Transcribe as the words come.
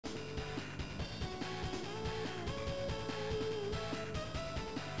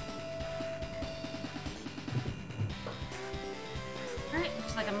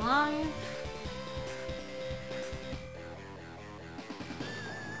alive?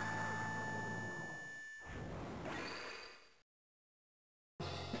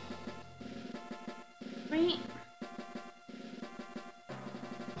 Wait.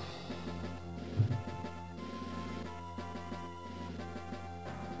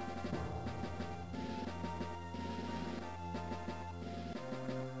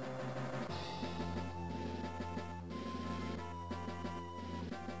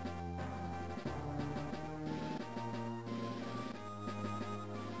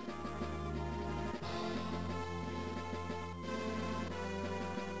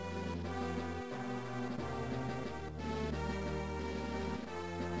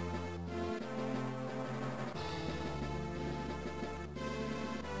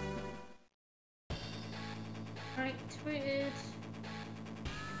 Right, tweeted.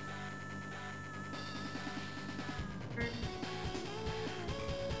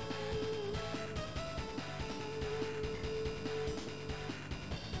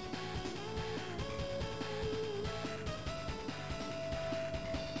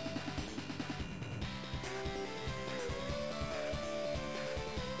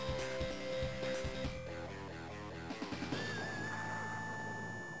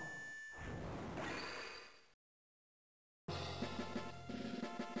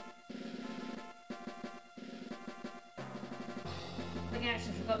 I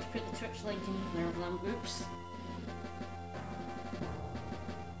actually forgot to put the Twitch link in there of them. Oops.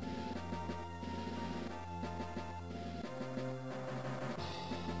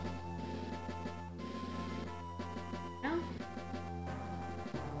 No?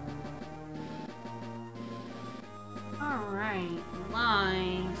 Alright,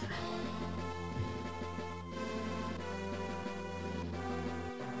 live.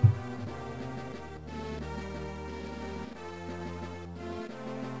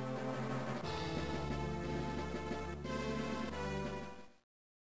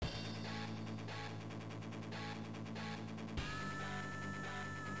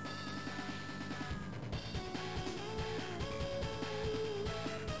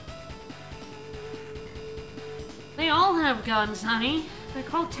 They all have guns, honey. They're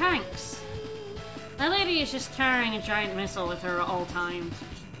called tanks. That lady is just carrying a giant missile with her at all times.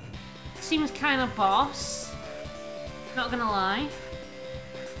 Seems kind of boss. Not gonna lie.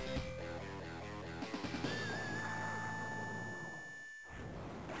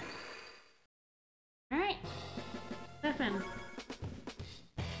 Alright. Step in.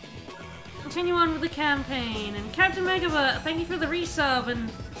 Continue on with the campaign. And Captain Megabot, thank you for the resub,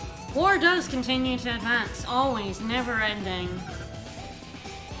 and war does continue to advance, always, never ending.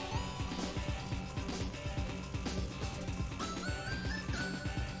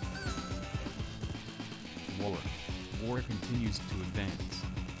 War continues to advance.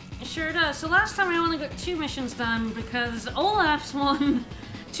 It sure does. So last time I only got 2 missions done because Olaf's one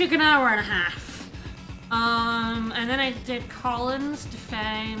took an hour and a half. And then I did Collins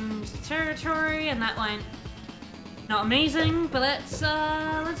defend territory, and that went not amazing, but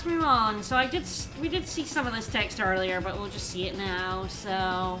let's move on. So we did see some of this text earlier, but we'll just see it now.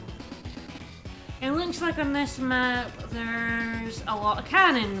 So it looks like on this map there's a lot of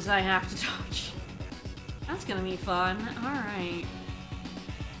cannons I have to dodge. That's gonna be fun. Alright.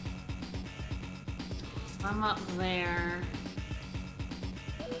 So I'm up there.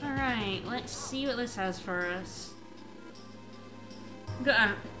 Alright, let's see what this has for us. I'm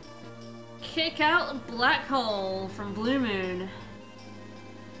gonna kick out a black hole from Blue Moon.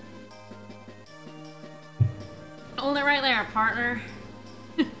 Hold it right there, partner.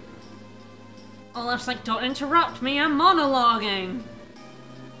 Olaf's like, don't interrupt me, I'm monologuing.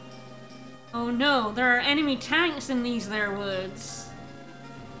 Oh no, there are enemy tanks in these there woods.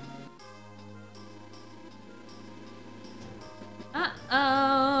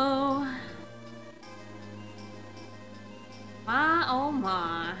 Uh-oh. My oh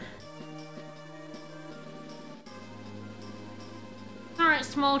my. Alright,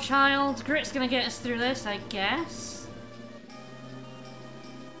 small child. Grit's gonna get us through this, I guess.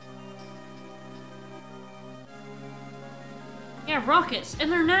 Yeah, rockets in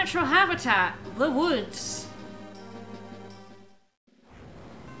their natural habitat, the woods.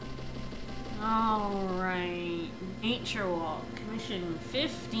 Alright, Nature Walk, mission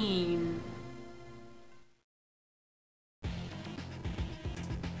 15.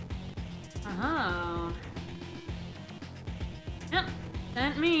 Oh. Yep,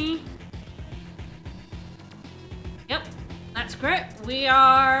 sent me. Yep, that's Grit.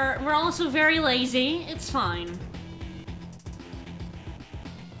 We're also very lazy, it's fine.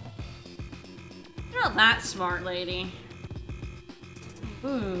 You're not that smart, lady.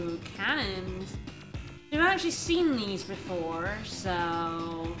 Ooh, cannons. We've actually seen these before,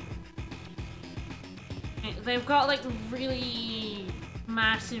 so... They've got, like, really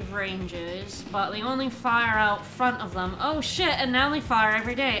massive ranges, but they only fire out front of them. Oh shit, and now they fire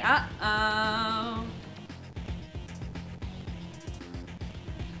every day. Uh-oh.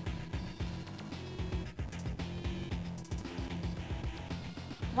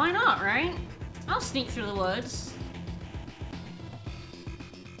 Why not, right? I'll sneak through the woods.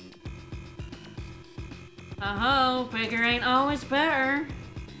 Oh, bigger ain't always better.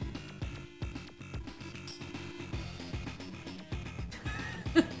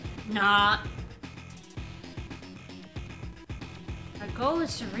 Not. Our goal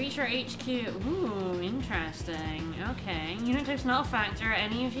is to reach our HQ. Ooh, interesting. Okay. Unit type's not a factor.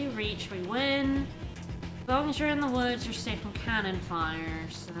 Any of you reach, we win. As long as you're in the woods, you're safe from cannon fire.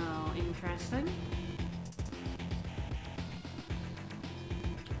 So, interesting.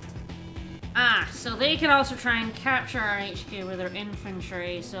 Ah, so they can also try and capture our HQ with their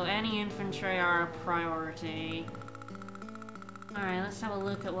infantry, so any infantry are a priority. Alright, let's have a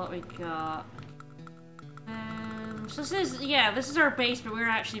look at what we got. So this is, yeah, this is our base, but we're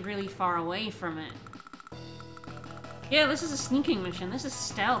actually really far away from it. Yeah, this is a sneaking mission. This is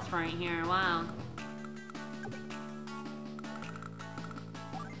stealth right here, wow.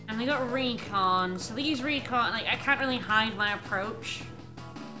 And they got recon, so these recon, like, I can't really hide my approach.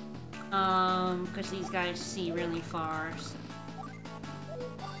 Because these guys see really far, so...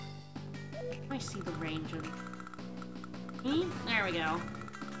 I see the range of them. There we go.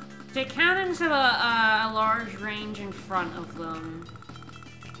 The cannons have a large range in front of them.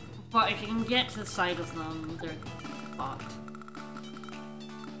 But if you can get to the side of them, they're fucked.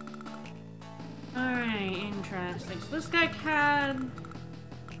 Alright, interesting. So this guy can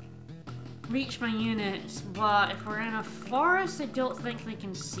reach my units, but if we're in a forest, I don't think they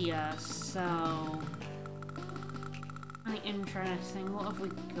can see us, so... Really interesting. What have we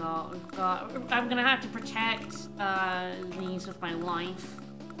got? We've got... I'm gonna have to protect these with my life.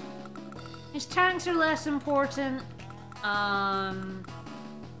 His tanks are less important. But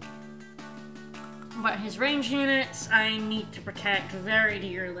his range units, I need to protect very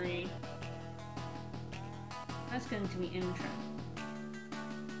dearly. That's going to be interesting.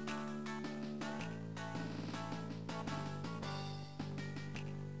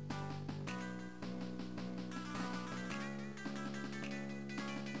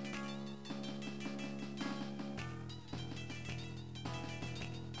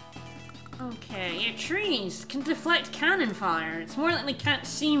 Okay, yeah, trees can deflect cannon fire. It's more like they can't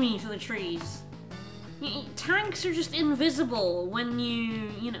see me through the trees. Tanks are just invisible when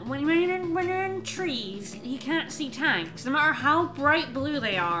when you're in trees, you can't see tanks. No matter how bright blue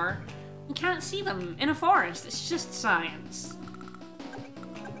they are, you can't see them in a forest. It's just science.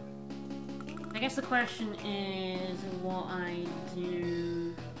 I guess the question is what I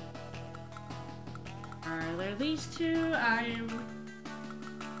do. Are there these two? I'm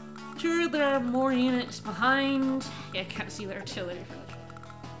sure there are more units behind. Yeah, I can't see the artillery from it.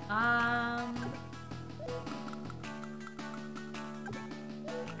 I'm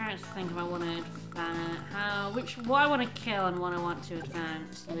trying to think if I want to advance. What I want to kill and what I want to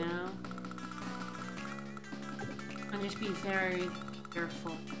advance, you know? And just be very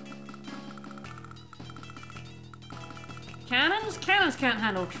careful. Cannons? Cannons can't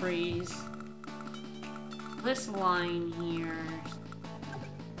handle trees. This line here.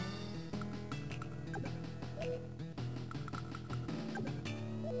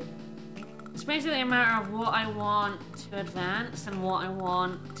 It's basically a matter of what I want to advance and what I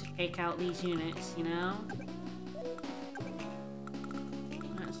want to take out these units, you know?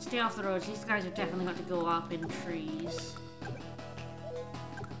 Let's stay off the roads. These guys have definitely got to go up in trees.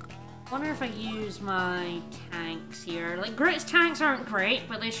 I wonder if I use my tanks here. Like, Grit's tanks aren't great,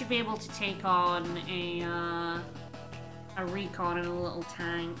 but they should be able to take on a recon in a little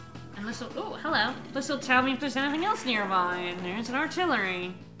tank. And this'll... Oh, hello. This'll tell me if there's anything else nearby, and there's an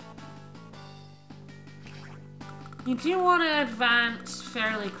artillery. You do want to advance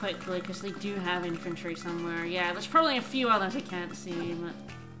fairly quickly, because they do have infantry somewhere. Yeah, there's probably a few others I can't see, but...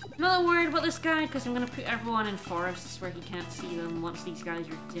 I'm not worried about this guy, because I'm going to put everyone in forests where he can't see them once these guys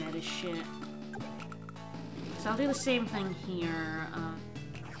are dead as shit. So I'll do the same thing here.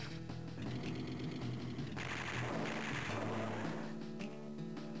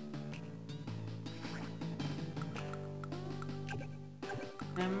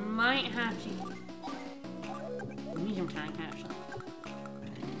 I might have to... medium tank, actually.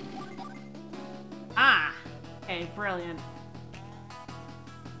 Ah! Okay, brilliant.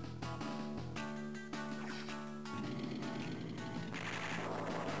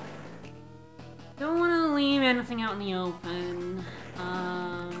 anything out in the open.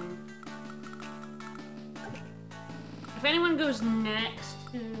 If anyone goes next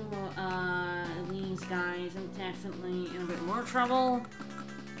to these guys, I'm definitely in a bit more trouble.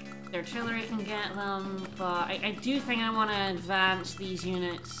 The artillery can get them, but I do think I want to advance these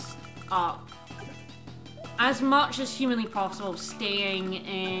units up as much as humanly possible, staying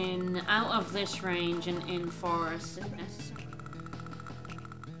in out of this range and in forests if necessary.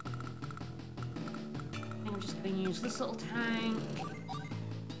 I think I'm just going to use this little tank.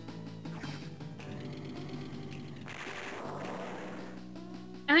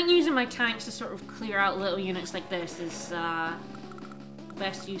 I think using my tanks to sort of clear out little units like this is the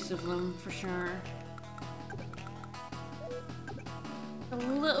best use of them, for sure. A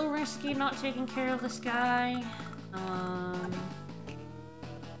little risky not taking care of this guy.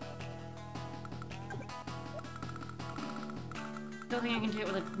 Don't think I can do it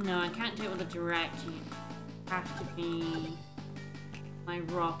with a... No, I can't do it with a direct. You have to be my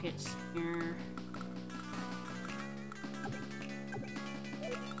rockets here.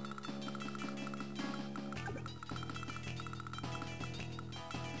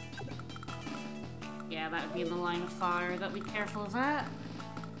 Yeah, that would be in the line of fire. Gotta be careful of that.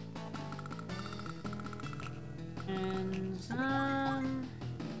 And, and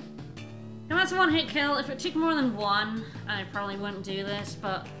that's a one-hit kill. If it took more than one, I probably wouldn't do this,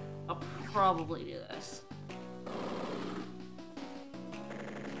 but I'll probably do this.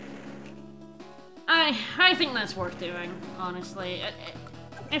 I think that's worth doing, honestly.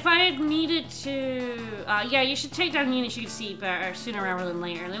 If I had needed to... yeah, you should take down units you can see better sooner rather than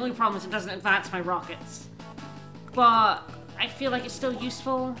later. The only problem is it doesn't advance my rockets. But I feel like it's still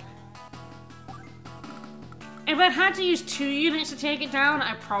useful. If I'd had to use 2 units to take it down,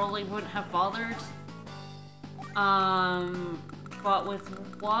 I probably wouldn't have bothered. But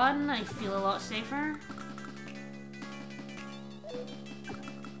with 1, I feel a lot safer.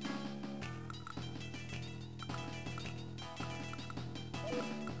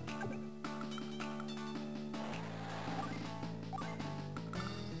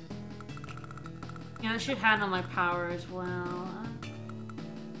 Yeah, I should handle my power as well.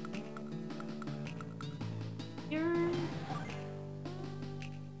 Here.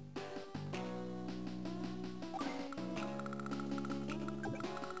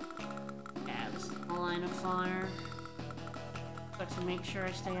 Yeah, this is a line of fire. Got to make sure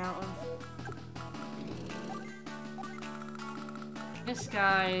I stay out of. This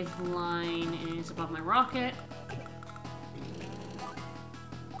guy's line is above my rocket.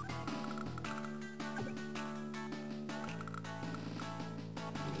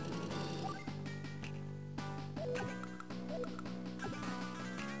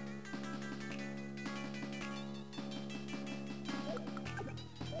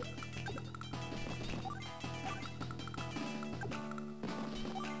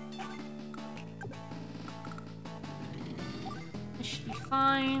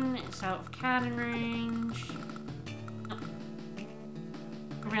 Fine, it's out of cannon range. Oh.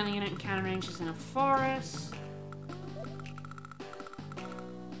 Every other unit in cannon range is in a forest.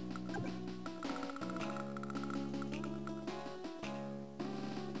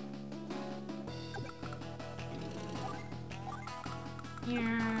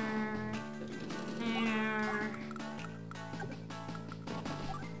 Here, there.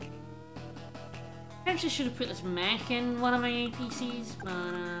 I actually should have put this mech in one of my APCs, but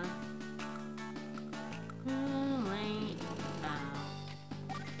too late now.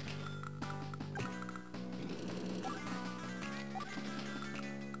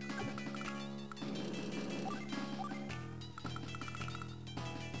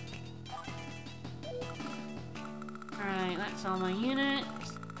 Alright, that's all my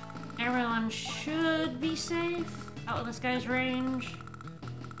units. Everyone should be safe out of this guy's range.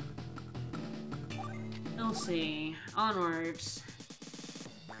 We'll see. Onwards.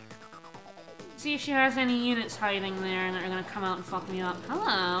 See if she has any units hiding there and that are gonna come out and fuck me up.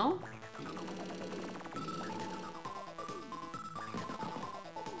 Hello?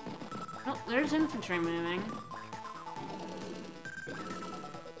 Oh, there's infantry moving.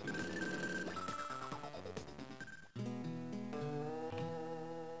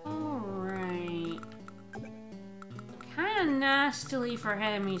 Nastily for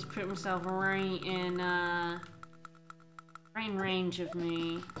him, he's put himself right in range of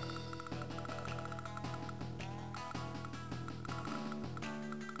me.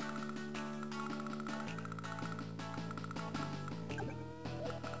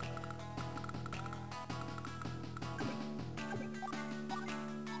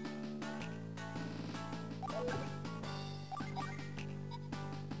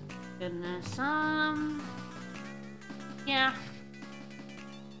 Goodness, Yeah.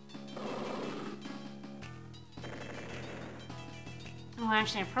 Oh,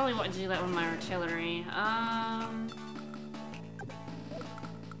 actually, I probably want to do that with my artillery.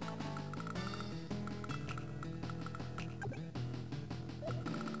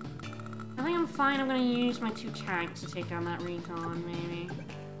 I think I'm fine. I'm gonna use my 2 tanks to take down that recon, maybe.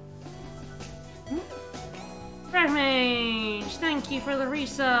 Red Mage, thank you for the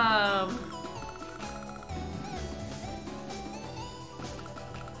resub.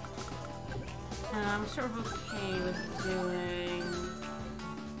 I'm sort of okay with doing...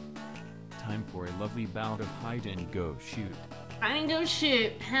 Time for a lovely bout of hide and go shoot. Hide and go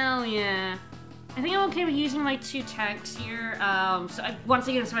shoot, hell yeah. I think I'm okay with using my 2 tanks here, once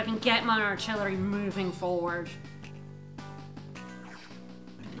again, so I can get my artillery moving forward.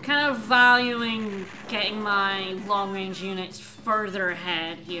 I'm kind of valuing getting my long-range units further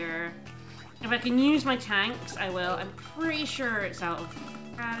ahead here. If I can use my tanks, I will. I'm pretty sure it's out of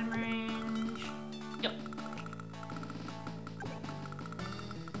cannon range. Yep.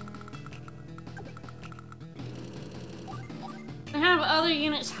 I have other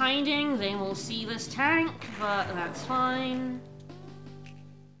units hiding. They will see this tank, but that's fine.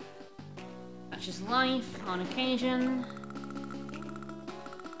 That's just life on occasion.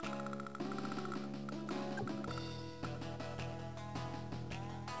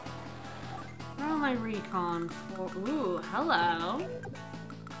 Where are my recon for? Ooh, hello.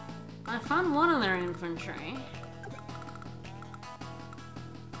 I found one of their infantry.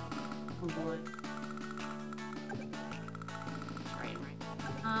 Oh boy.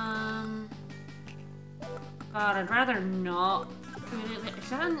 God, I'd rather not. Is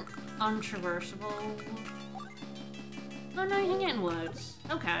that an untraversable? Oh no, you can get in woods.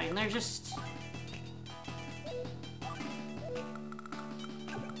 Okay, and they're just...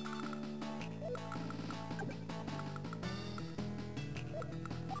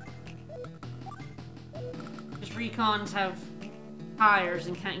 Just recons have tires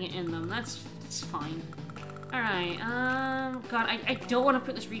and can't get in them. That's fine. Alright, God, I don't want to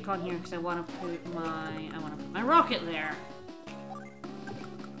put this recon here because I want to put my rocket there.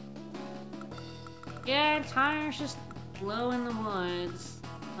 Yeah, tires just blow in the woods.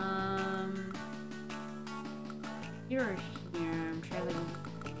 You're here, I'm trying to...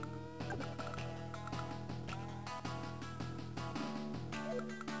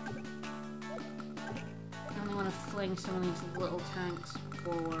 I only want to fling some of these little tanks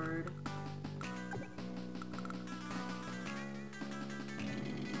forward.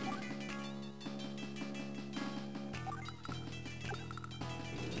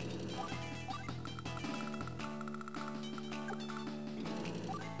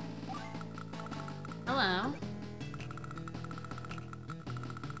 Hello.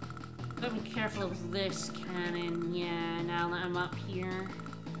 Gotta be careful of this cannon, yeah, now that I'm up here.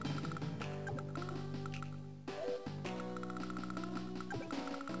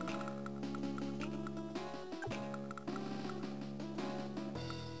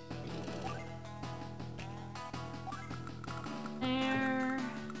 There.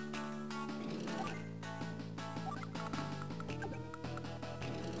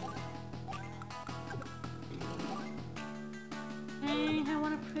 I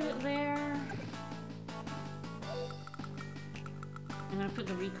want to put it there. I'm gonna put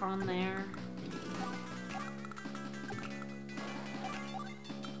the recon there.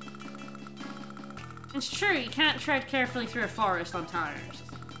 It's true, you can't tread carefully through a forest on tires.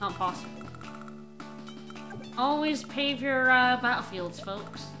 It's not possible. Always pave your battlefields,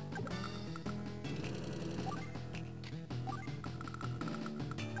 folks.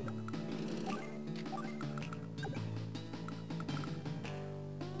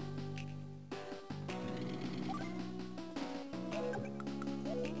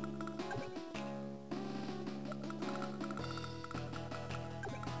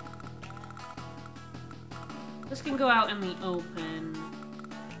 This can go out in the open.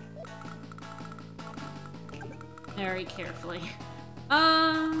 Very carefully.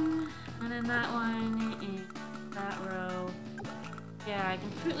 And then that one in that row. Yeah, I can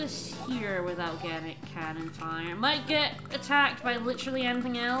put this here without getting cannon fire. Might get attacked by literally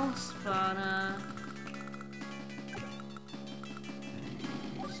anything else, but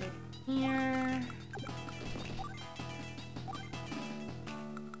so here.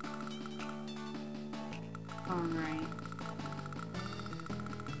 Alright.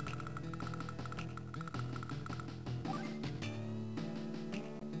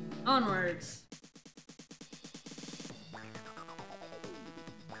 Onwards.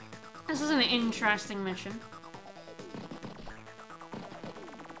 This is an interesting mission.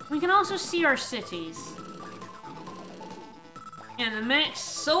 We can also see our cities. And the mech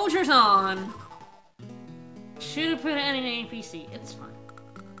soldiers on. Should have put it in an APC. It's fine.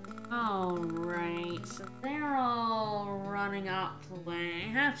 Alright, so they're all running up the way.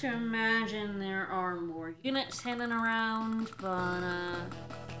 I have to imagine there are more units hanging around, but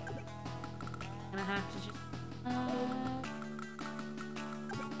gonna have to just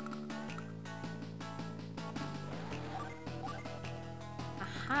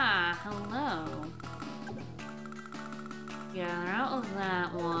aha, hello. Yeah, they're out of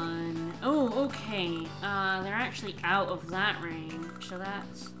that one. Oh, okay. They're actually out of that range, so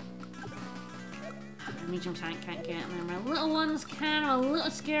that's... The medium tank can't get in there. My little one's kind of a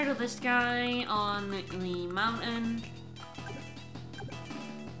little scared of this guy on the mountain.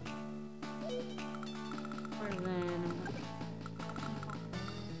 Or then...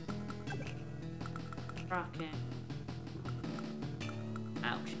 Rocket.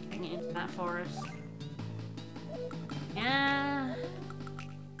 Ouch, can't get into that forest. Yeah.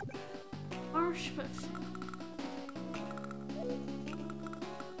 Harsh, but...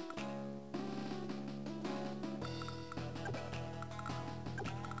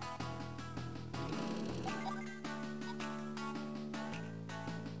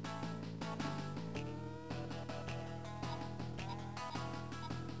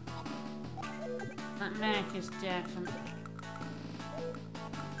 That mech is definitely...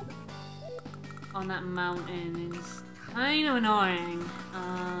 on that mountain is kind of annoying.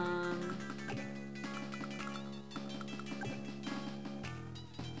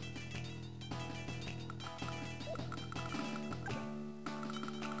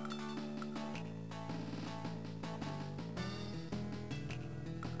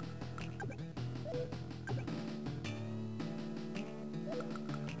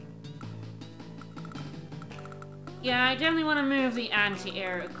 Yeah, I definitely want to move the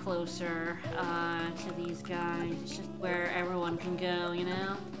anti-air closer to these guys. It's just where everyone can go, you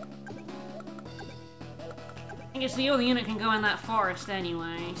know? I guess the only unit can go in that forest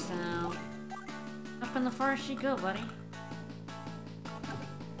anyway, so... Up in the forest you go, buddy.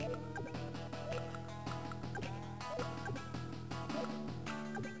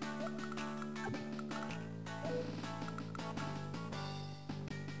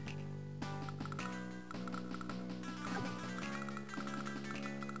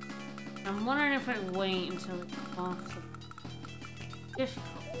 I'm wondering if I wait until it's off the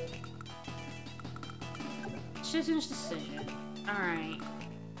difficult. Citizen's decision. Alright.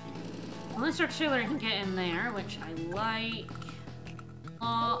 Unless artillery can get in there, which I like a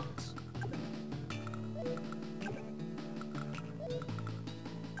lot.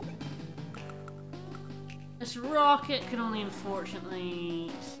 This rocket can only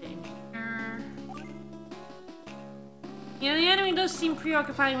unfortunately sit in here. Yeah, the enemy does seem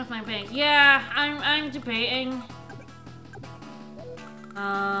preoccupied with my bank. Yeah, I'm debating.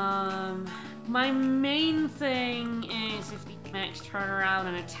 My main thing is if these mechs turn around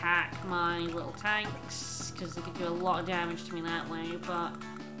and attack my little tanks, because they could do a lot of damage to me that way, but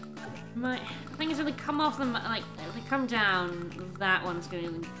my thing is if they come off the, like, if they come down, that one's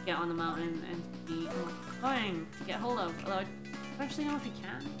going to get on the mountain and be annoying to get hold of, although I don't actually know if he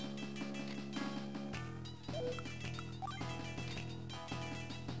can.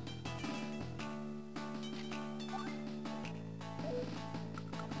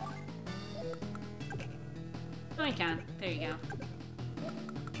 Oh, I can. There you go.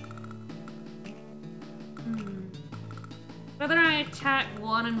 Whether I attack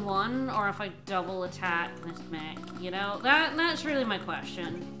 1 and 1 or if I double attack this mech, you know, that's really my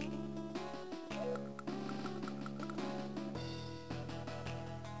question.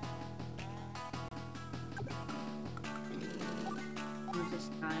 Move this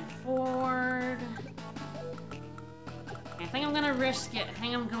guy forward. I think I'm gonna risk it. I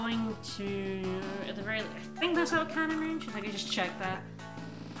think I'm going to, at the very least, I think that's out of cannon range. If I could just check that.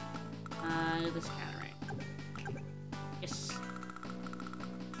 This cannon range. Yes.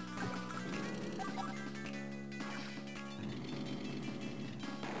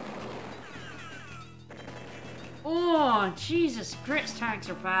 Oh, Jesus, Grit's tags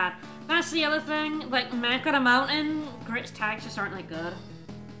are bad. That's the other thing. Like, mech on a mountain, Grit's tags just aren't that good.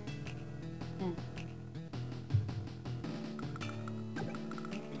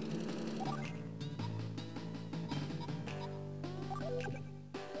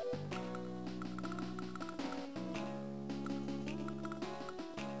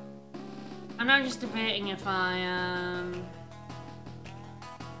 I'm not just debating if I,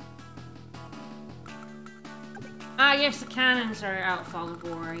 Ah, yes, the cannons are out Fog of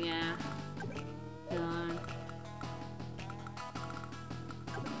War, yeah. God.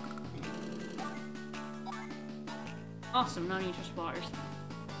 Oh, Awesome, no need for spotters.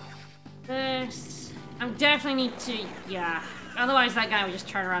 This... I definitely need to... yeah. Otherwise that guy would just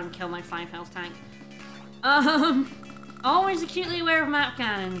turn around and kill my 5 health tank. Always acutely aware of map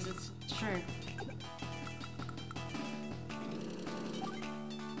cannons, it's true.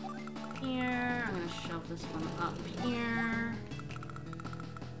 Here, I'm gonna shove this one up here.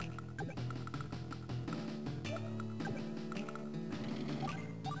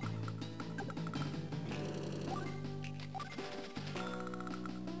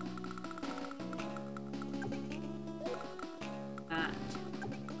 That.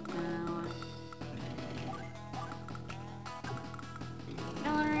 Now.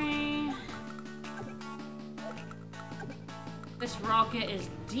 Artillery. This rocket is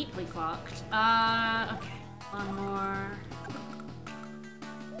deeply fucked. Okay. One more.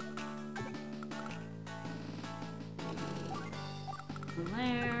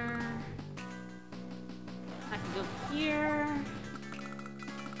 There. I can go here.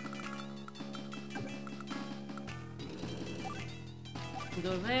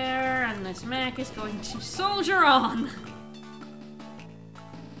 Go there, and this mech is going to soldier on.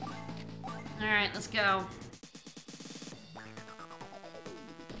 Alright, let's go.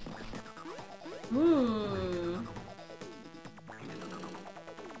 Ooh.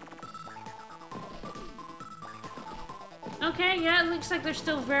 Okay, yeah, it looks like they're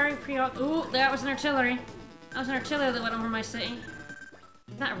still very preoccupied. Ooh, that was an artillery. That was an artillery that went over my city.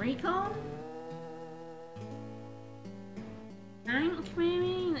 Is that recon? Tank, maybe?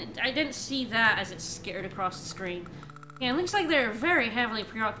 I didn't see that as it skittered across the screen. Yeah, it looks like they're very heavily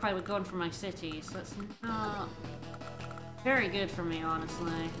preoccupied with going for my city, so that's not very good for me,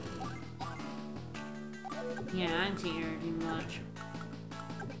 honestly. Yeah, anti-air do much.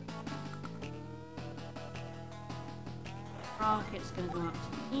 Rocket's gonna go up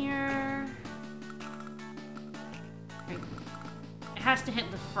to here. Right. It has to hit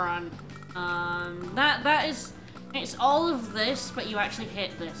the front. That is... It's all of this, but you actually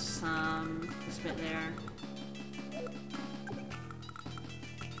hit this, this bit there.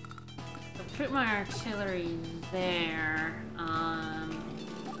 I'll put my artillery there. I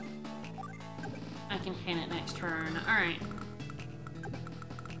can hit it next turn. Alright.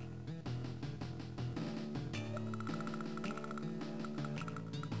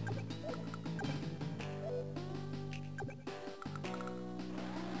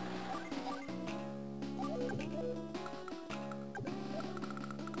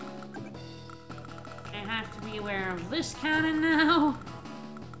 This cannon now.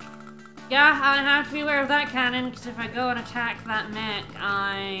 Yeah, I have to be aware of that cannon, because if I go and attack that mech,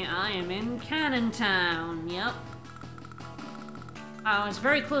 I am in Cannon Town. Yep. I was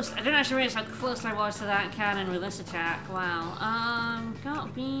very close. I didn't actually realize how close I was to that cannon with this attack. Wow. Gotta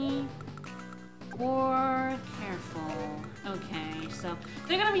be more careful. Okay, so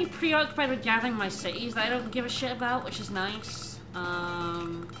they're gonna be preoccupied with gathering my cities that I don't give a shit about, which is nice.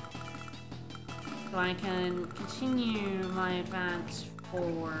 So I can continue my advance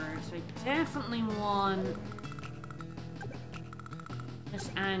forward. So I definitely want this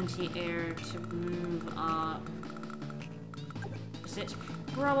anti-air to move up. Because it's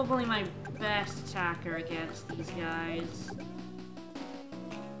probably my best attacker against these guys.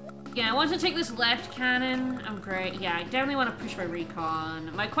 Yeah, I want to take this left cannon. I'm great. Yeah, I definitely want to push my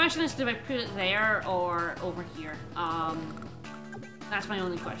recon. My question is, do I put it there or over here? That's my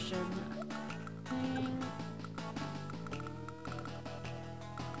only question.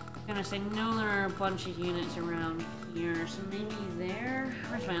 I say no, there are a bunch of units around here, so maybe there?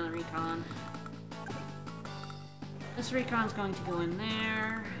 Where's my other recon? This recon's going to go in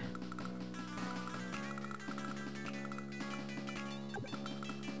there.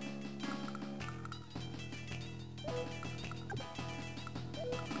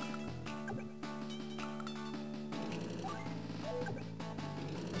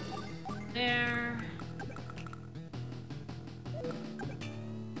 There.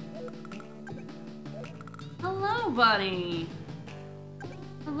 Hello, buddy.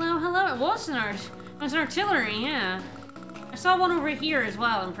 Hello, hello. It was an artillery, yeah. I saw one over here as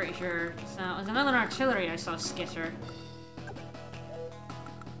well, I'm pretty sure. So it was another artillery I saw skitter.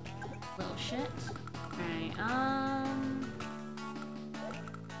 Little shit. Alright,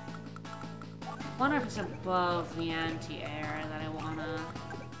 wonder if it's above the anti-air that I wanna...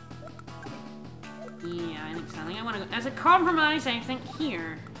 Yeah, I think so. I think I wanna go... As a compromise, I think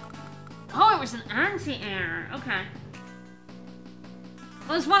here. Oh, it was an anti-air. Okay.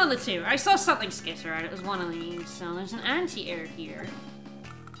 Well, it's one of the two. I saw something skitter out. It was one of these. So there's an anti-air here.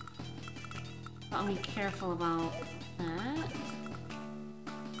 I'll be careful about that.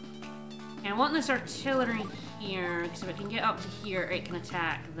 Okay, I want this artillery here, because if it can get up to here, it can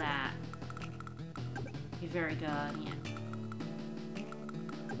attack that. Be very good, yeah.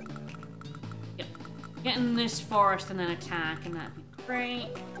 Yep. Get in this forest and then attack, and that'd be great.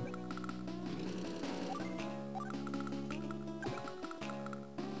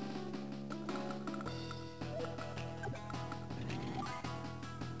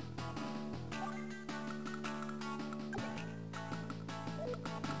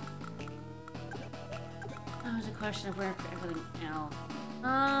 Question of where everything else.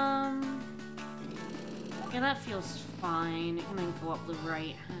 Yeah, that feels fine. It can then go up the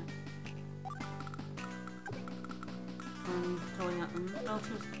right. Going up the middle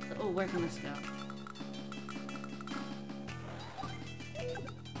feels. Oh, where can this go?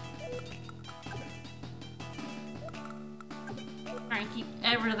 Try and keep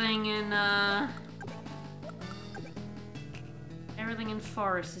everything in. Everything in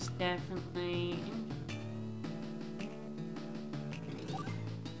forest is definitely.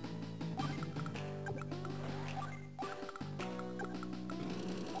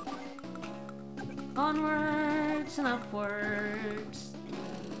 Onwards and upwards.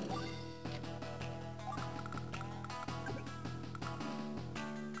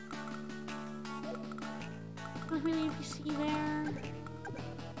 Not really NPC there.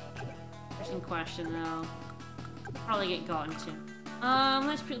 Interesting question though. Probably get gotten to.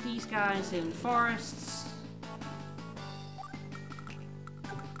 Let's put these guys in forests.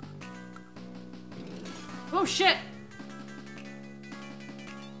 Oh shit!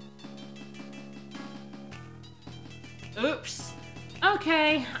 Oops.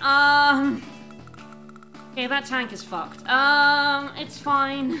 Okay, okay, that tank is fucked. It's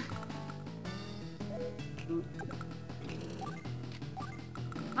fine.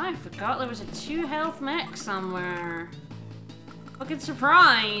 I forgot there was a 2 health mech somewhere. Fucking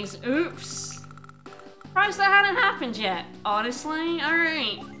surprise. Oops. Surprised that hadn't happened yet, honestly.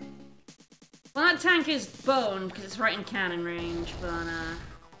 Alright. Well, that tank is boned, because it's right in cannon range, but,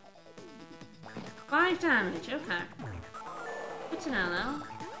 5 damage, okay. Good to know, though.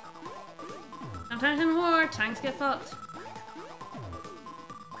 Sometimes in war, tanks get fucked.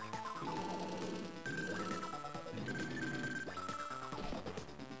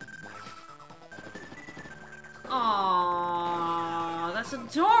 Aww, that's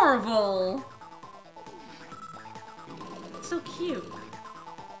adorable! So cute.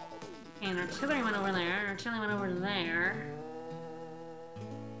 Okay, and artillery went over there, artillery went over there.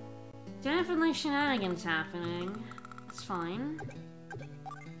 Definitely shenanigans happening. That's fine.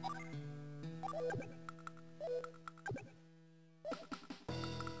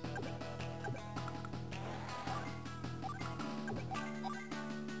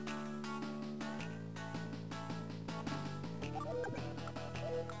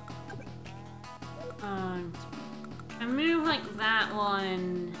 I move like that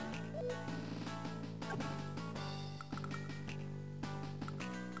one.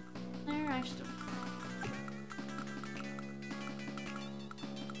 There, I should.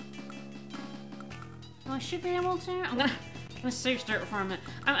 Oh, I should be able to. I'm gonna save start for a minute.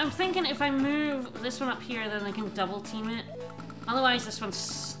 I'm thinking if I move this one up here, then I can double team it. Otherwise, this one's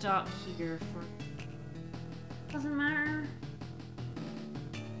stuck here for. Doesn't matter.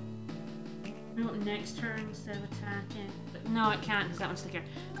 No, next turn instead of attacking. But no, it can't because that one's stick here.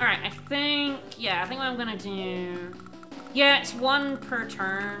 Alright, I think what I'm gonna do. Yeah, it's 1 per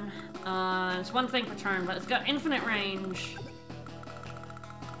turn. It's 1 thing per turn, but it's got infinite range.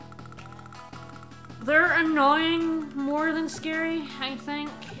 They're annoying more than scary, I think.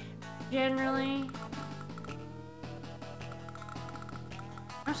 Generally.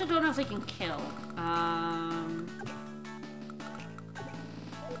 I also don't know if they can kill.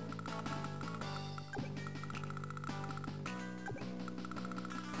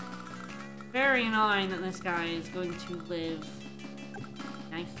 Very annoying that this guy is going to live.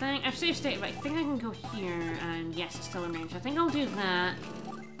 I think I've saved state, but I think I can go here, and yes, it's still in range. I think I'll do that.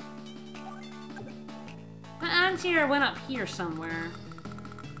 The anti-air went up here somewhere.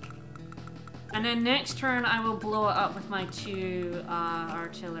 And then next turn I will blow it up with my 2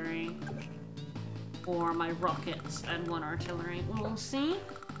 artillery. Or my rockets and 1 artillery. We'll see.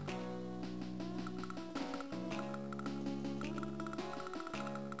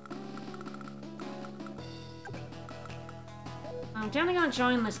 I'm definitely gonna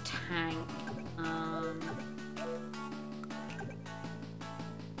join this tank.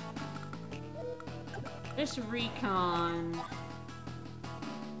 This recon.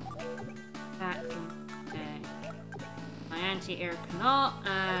 That can. Okay. My anti-air cannot,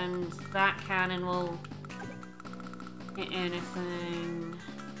 and that cannon will hit anything.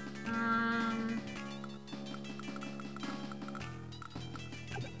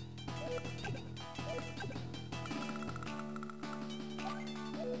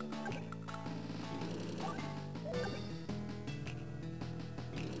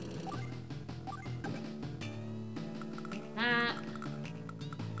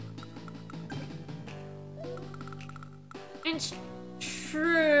 It's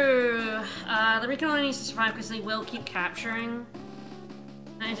true. The Recon only needs to survive because they will keep capturing.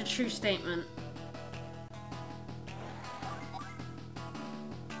 That is a true statement.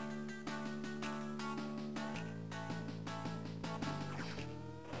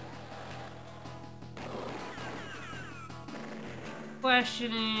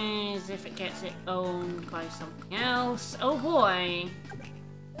 Question is if it gets it owned by something else. Oh boy.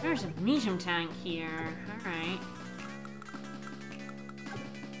 There's a medium tank here. Alright.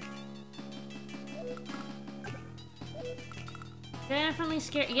 Definitely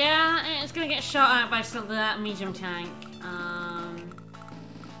scared. Yeah, it's gonna get shot at by some of that medium tank.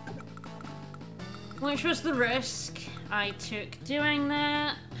 Which was the risk I took doing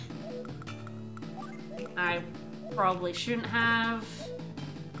that. I probably shouldn't have.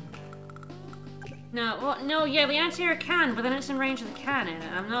 No, well, no, yeah, the anti-air can, but then it's in range of the cannon.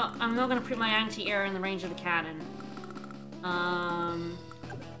 I'm not gonna put my anti-air in the range of the cannon.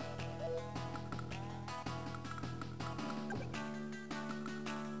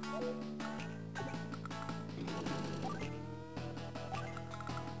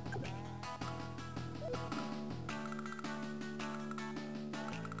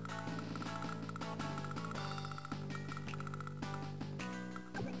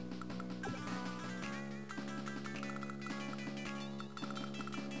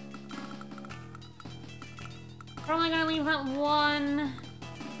 Probably gonna leave that one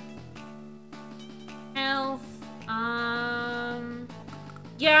health.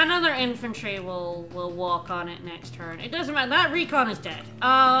 Yeah, another infantry will walk on it next turn. It doesn't matter. That recon is dead.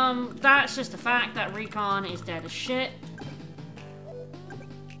 That's just a fact. That recon is dead as shit.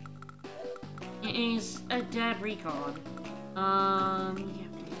 It is a dead recon. Yeah,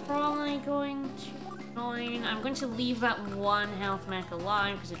 probably going to join. I'm going to leave that one health mech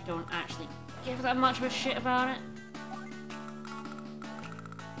alive because I don't actually give that much of a shit about it.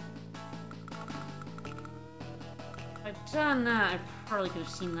 If I'd done that, I probably could have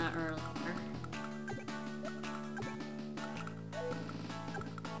seen that earlier.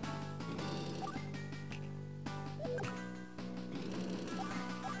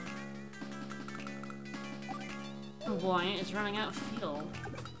 Oh boy, it's running out of fuel.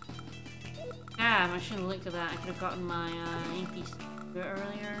 Damn, I should have looked at that. I could have gotten my APC a bit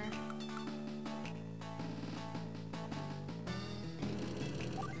earlier.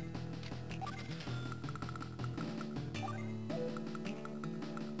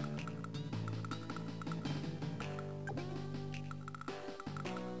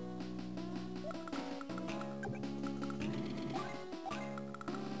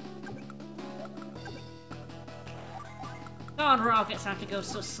 God, rockets have to go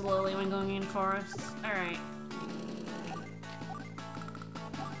so slowly when going in forests. Alright.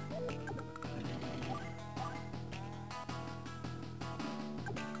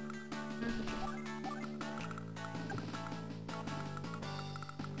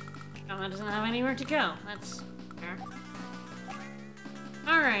 Oh, that doesn't have anywhere to go. That's fair.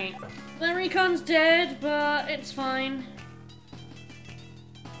 Alright. The recon's dead, but it's fine.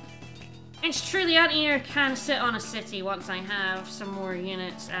 It's true, the anti-air can sit on a city once I have some more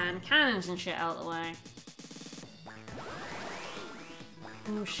units and cannons and shit out of the way.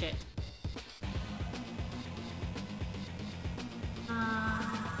 Oh shit.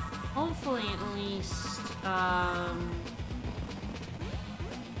 Hopefully at least, oh,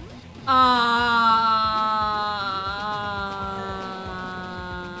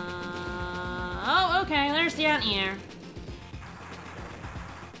 okay, there's the anti-air.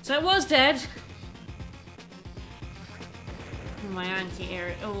 So it was dead. My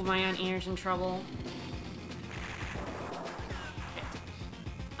anti-air. Oh, my anti-air's in trouble.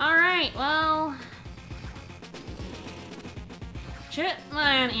 Alright, well. Shit,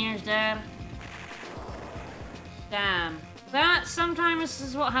 my anti-air's dead. Damn. That sometimes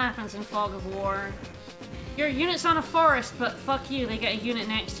is what happens in Fog of War. Your unit's on a forest, but fuck you, they get a unit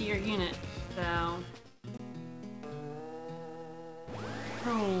next to your unit. So.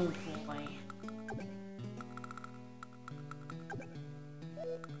 Oh boy.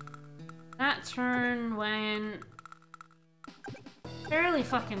 That turn went fairly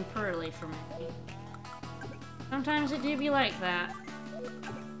fucking poorly for me. Sometimes it do be like that.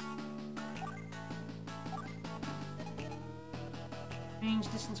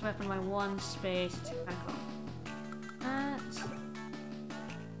 Range distance weapon by one space to tackle. That's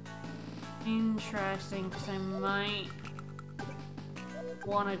interesting because I might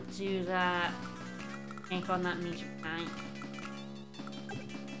want to do that. Tank on that medium tank.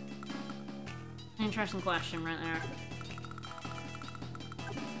 Interesting question right there.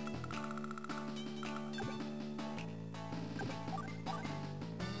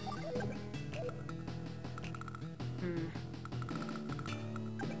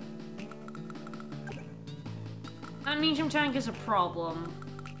 medium tank is a problem.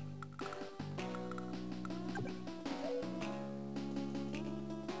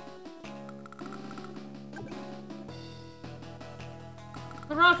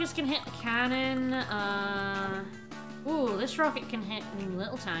 The rockets can hit the cannon. Ooh, this rocket can hit the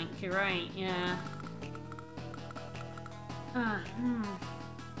little tank. You're right, yeah.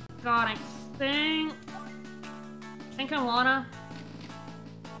 God, I think I wanna.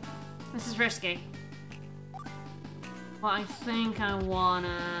 This is risky. But I think I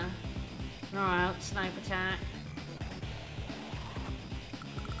wanna throw out snipe attack.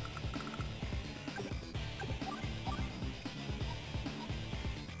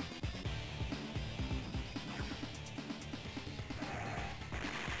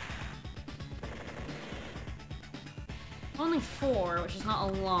 Only 4, which is not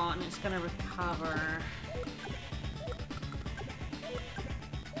a lot, and it's gonna recover.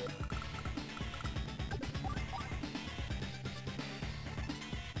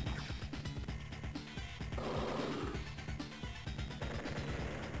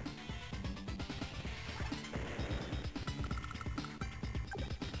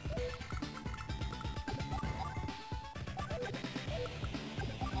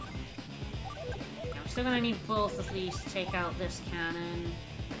 Still gonna need both of these to take out this cannon.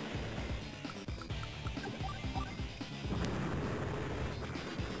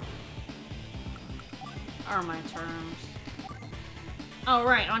 Are my terms. Oh,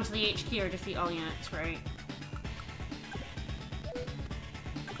 right, onto the HQ or defeat all units, right.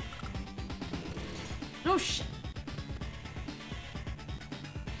 No shit.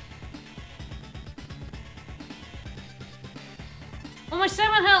 Well, my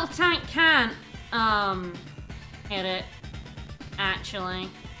 7 health tank can't hit it, actually.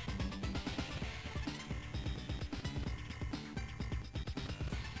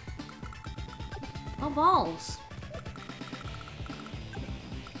 Oh, balls.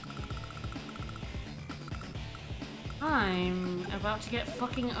 I'm about to get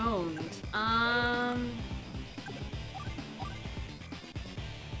fucking owned.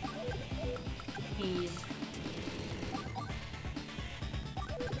 Please.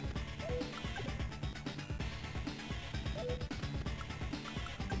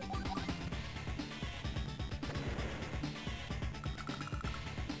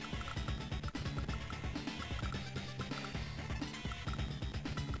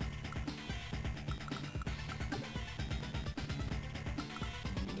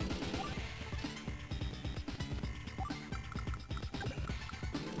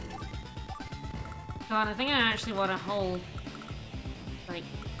 God, I think I actually want to hold, like,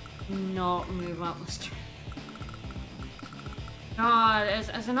 not move up the street. God,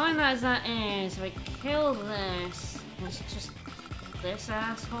 as annoying as that is, if I kill this, it's just this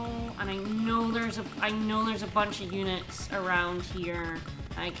asshole, and I know there's a bunch of units around here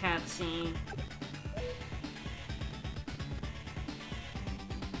I can't see.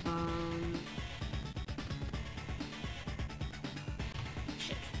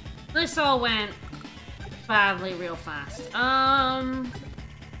 Shit. This all went badly real fast. God,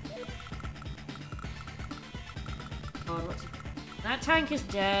 what's... That tank is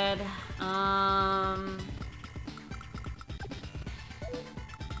dead.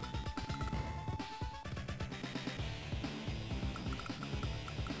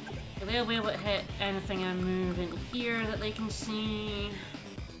 They'll be able to hit anything I move in here that they can see.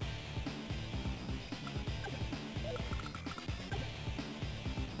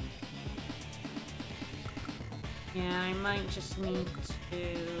 Yeah, I might just need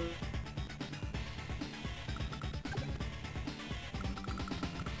to...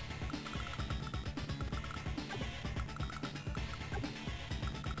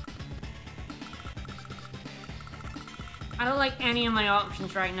 I don't like any of my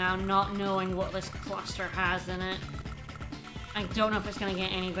options right now, not knowing what this cluster has in it. I don't know if it's gonna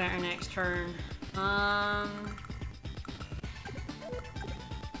get any better next turn.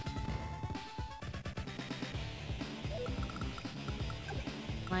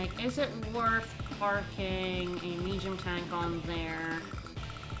 Like, is it worth parking a medium tank on there?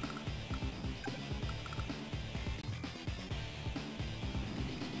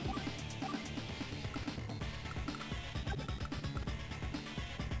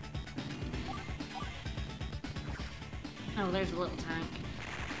 Oh, there's a little tank.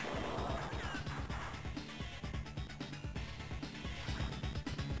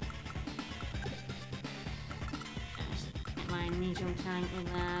 Get my medium tank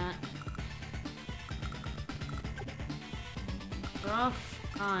with that. Rough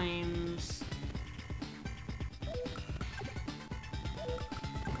times.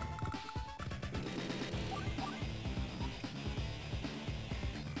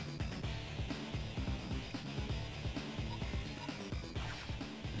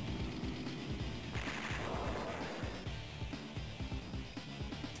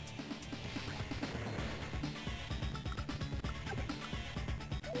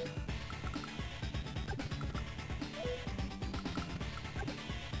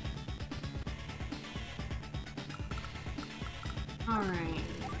 Alright.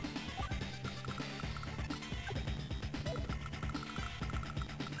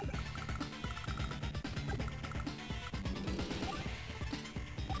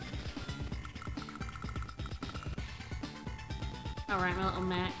 Alright, my little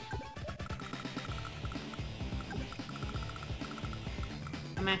mech.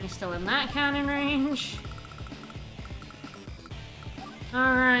 The mech is still in that cannon range.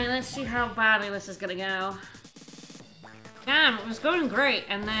 Alright, let's see how badly this is gonna go. Damn, it was going great,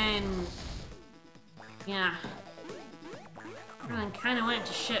 and then... yeah. Everything kinda went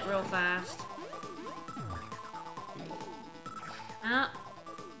to shit real fast. Oh.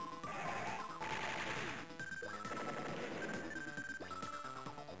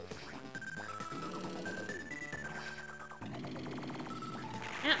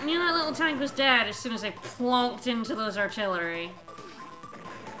 Yep, knew that little tank was dead as soon as I plonked into those artillery.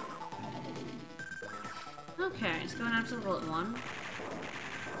 Okay, it's going after the bullet one.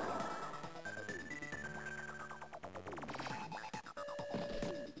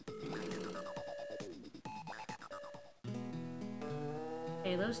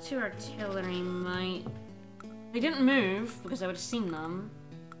 Okay, those two artillery might... they didn't move, because I would have seen them.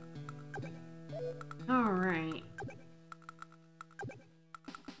 Alright.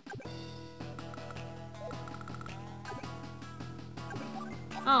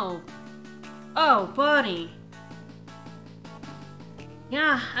 Oh. Oh, buddy.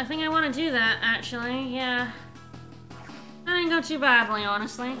 Yeah, I think I want to do that, actually, yeah. That didn't go too badly,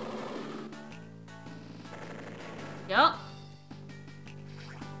 honestly. Yup.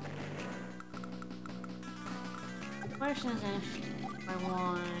 The question is if I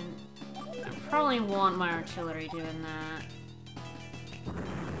want... I probably want my artillery doing that.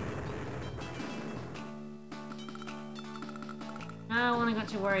 I don't want to go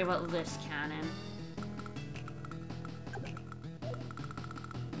to worry about this cannon.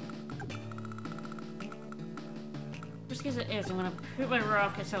 Just because it is, I'm gonna put my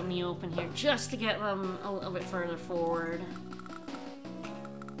rockets out in the open here just to get them a little bit further forward.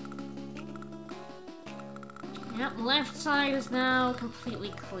 Yep, left side is now completely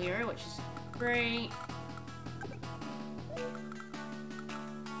clear, which is great.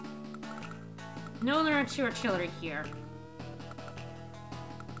 No, there are two artillery here.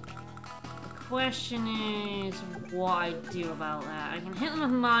 The question is what I do about that. I can hit them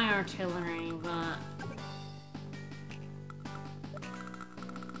with my artillery, but...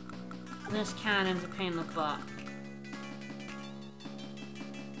 this cannon's a pain in the butt.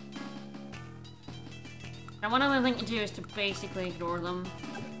 Now, one other thing to do is to basically ignore them.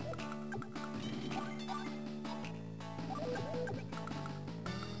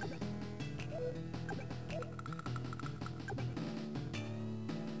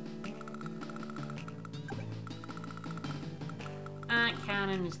 That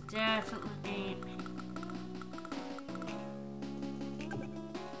cannon is definitely...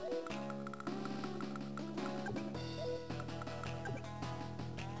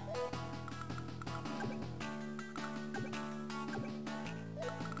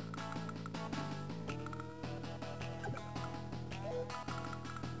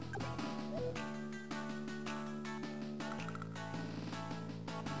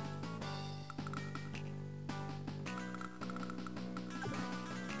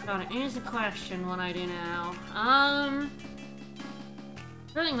 'Here's the question, what I do now. I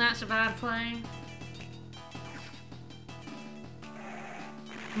don't think that's a bad play.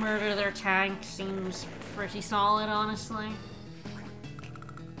 Murder their tank seems pretty solid, honestly.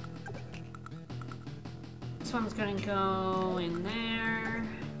 This one's gonna go in there.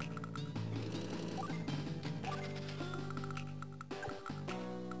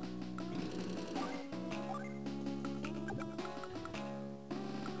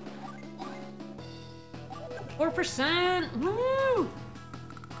 %! Woo!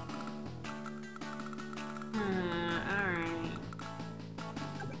 Alright.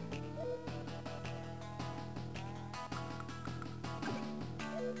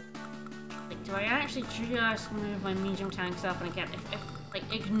 Like, do I actually just move my medium tanks up and again, like,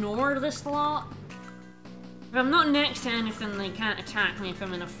 ignore this lot? If I'm not next to anything, they can't attack me if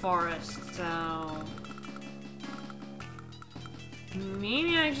I'm in a forest, so...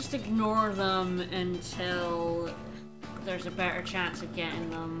 maybe I just ignore them until there's a better chance of getting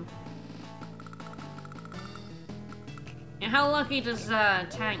them. And how lucky does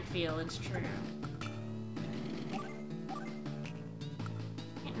tank feel? It's true.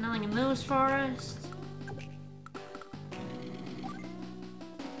 Ain't nothing in those forests.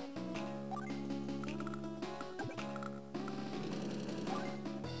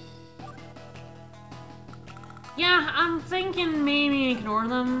 Yeah, I'm thinking maybe ignore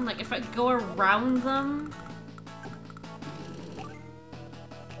them. Like, if I go around them... I'm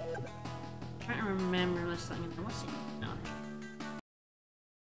trying to remember this thing. What's it? No.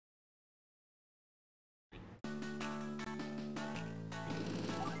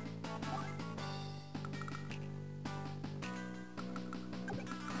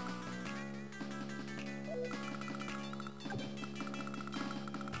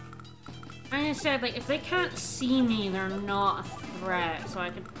 Like I said, like, if they can't see me, they're not a threat, so I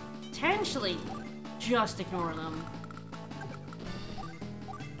could potentially just ignore them.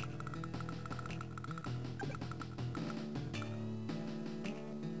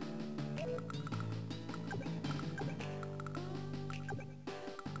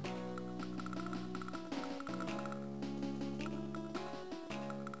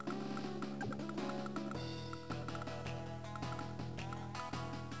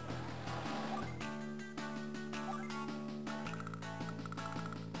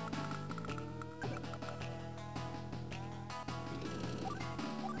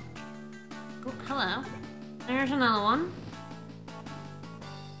 Oh, hello. There's another one.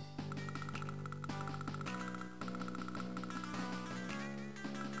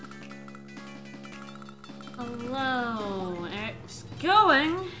 Hello. It's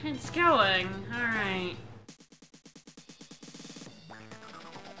going. It's going. Alright.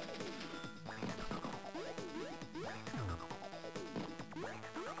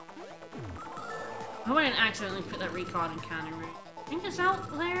 I wouldn't accidentally put that recon in cannon room. I think it's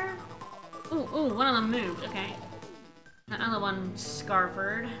out there. Ooh, ooh, one of them moved. Okay. That other one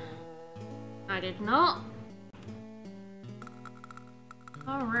scarpered. I did not.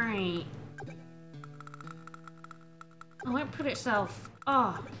 Alright. Oh, it put itself.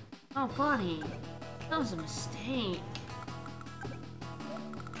 Oh. Oh, buddy. That was a mistake.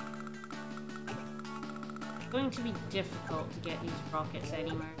 It's going to be difficult to get these rockets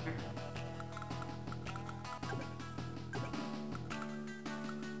anywhere.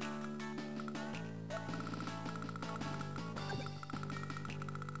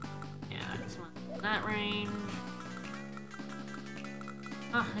 That range.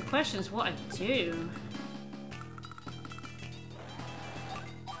 Ah, the question is what I do.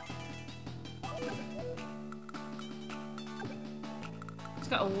 It's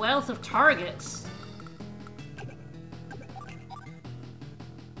got a wealth of targets.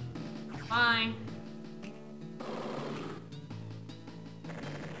 Bye.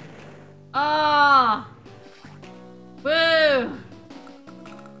 Ah! Woo!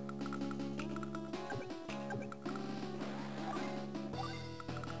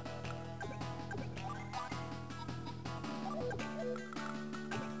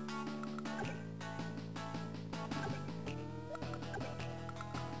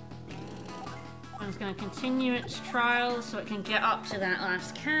 It's going to continue its trials so it can get up to that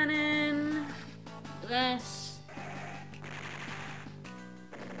last cannon. This.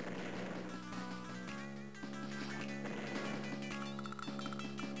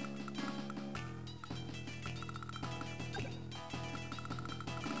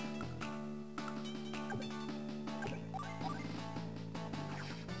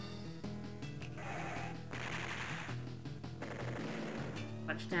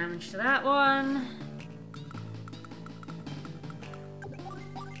 Much damage to that one.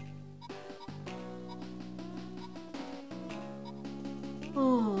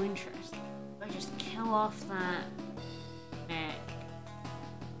 Oh, interesting. I just kill off that neck.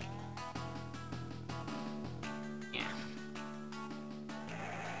 Yeah.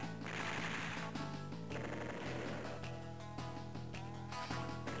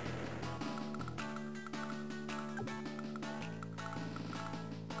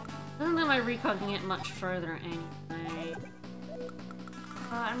 Doesn't look like recon can get much further anyway.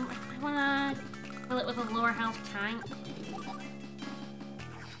 I wanna kill it with a lower health tank.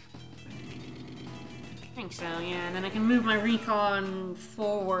 I think so, yeah, and then I can move my recon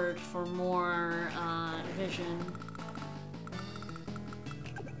forward for more vision.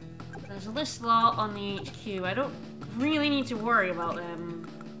 There's a list slot on the HQ. I don't really need to worry about them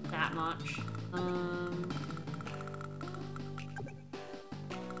that much.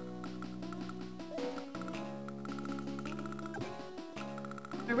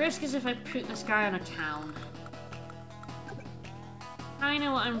 The risk is if I put this guy on a town. I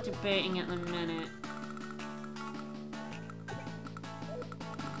know what I'm debating at the minute.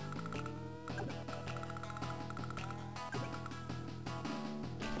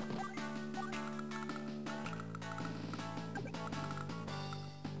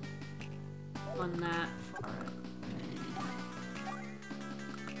 On that for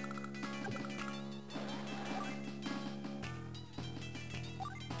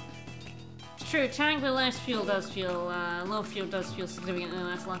true. Tank with less fuel does feel, low fuel does feel significantly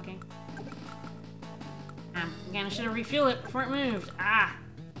less lucky. Again, I should have refueled it before it moved. Ah!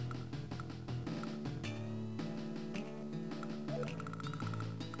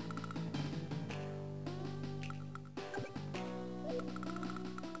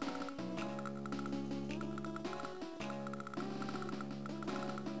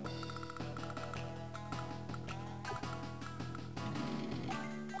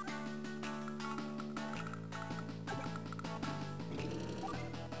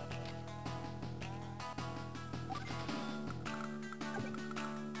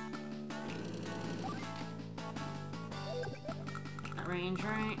 Range,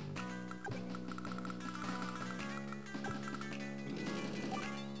 right?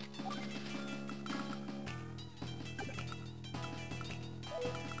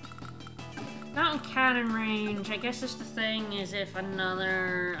 Mountain cannon range. I guess that's the thing, is if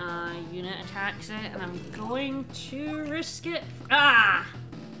another unit attacks it, and I'm going to risk it. Ah!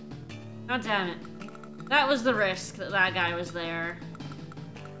 God damn it. That was the risk, that that guy was there.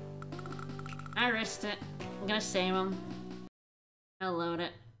 I risked it. I'm gonna save him. I'll load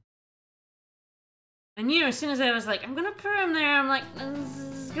it. I knew as soon as I was like, I'm gonna put him there, I'm like,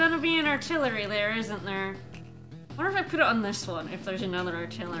 there's gonna be an artillery there, isn't there? I wonder if I put it on this one, if there's another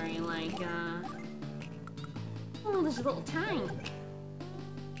artillery, like, oh, there's a little tank.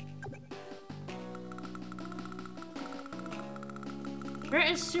 Grit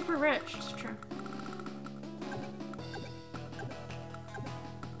is super rich, it's true.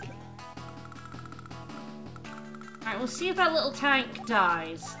 Alright, we'll see if that little tank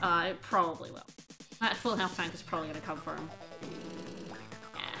dies. It probably will. That full health tank is probably gonna come for him.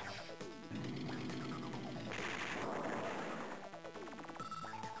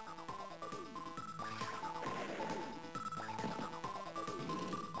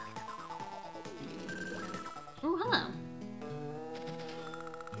 Oh, hello.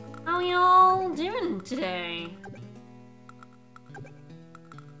 How y'all doing today?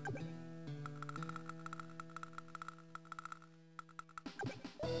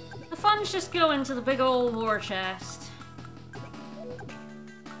 The funds just go into the big old war chest.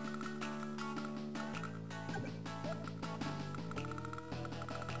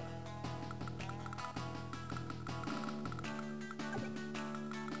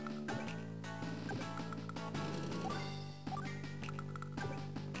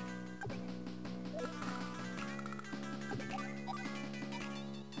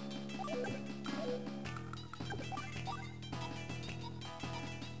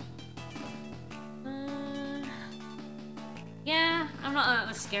 Yeah, I'm not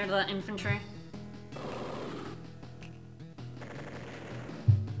that scared of that infantry.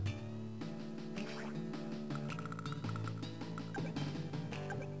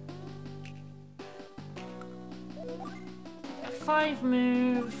 Got 5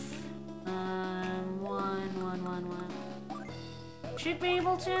 move. 1. Should be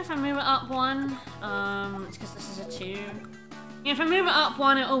able to if I move it up 1. It's because this is a 2. Yeah, if I move it up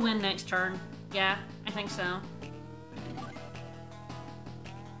 1, it'll win next turn. Yeah, I think so.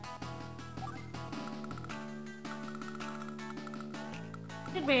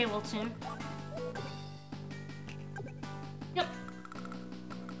 Should be able to. Yep.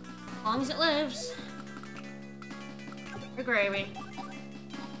 As long as it lives. For gravy.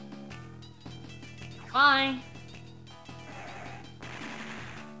 Bye.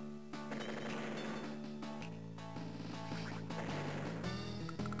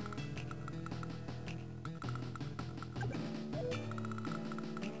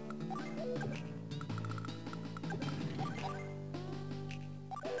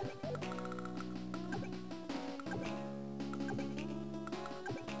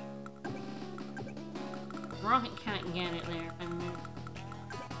 Rocket can't get it there if I move.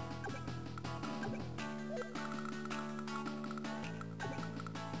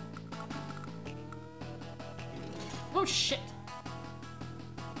 Oh shit!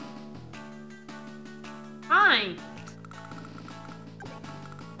 Hi!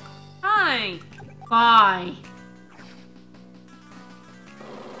 Hi! Bye!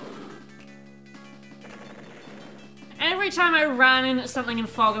 Every time I ran into something in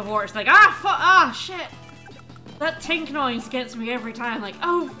Fog of War, it's like, shit! That tink noise gets me every time, like,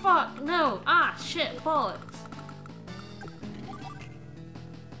 oh fuck, no, shit, bollocks.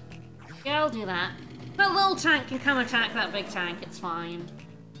 Yeah, I'll do that. That little tank can come attack that big tank, it's fine.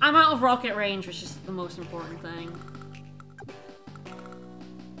 I'm out of rocket range, which is the most important thing.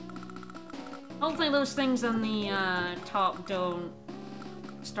 Hopefully those things on the top don't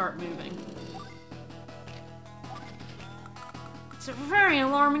start moving. It's a very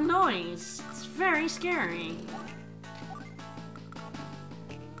alarming noise. It's very scary.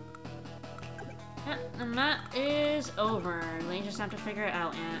 Yeah, and that is over. They just have to figure it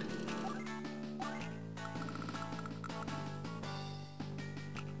out yet.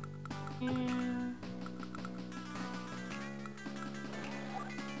 Yeah.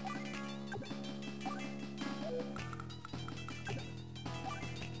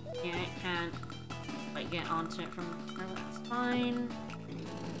 Yeah, it can't like get onto it from there. That's fine.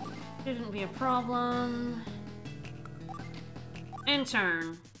 Shouldn't be a problem.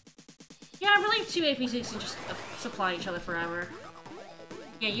 Intern. Yeah, I believe two AP6 can just supply each other forever.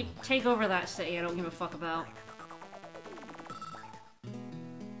 Yeah, you take over that city, I don't give a fuck about.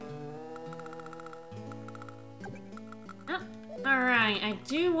 Yep. Alright, I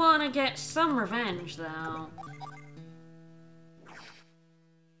do want to get some revenge, though.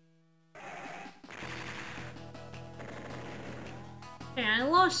 Okay, I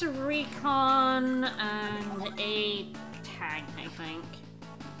lost a recon and a tag, I think.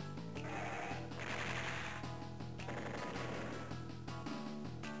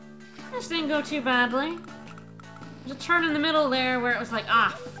 This didn't go too badly. There's a turn in the middle there where it was like,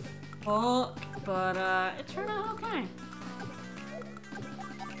 ah, fuck, but it turned out okay.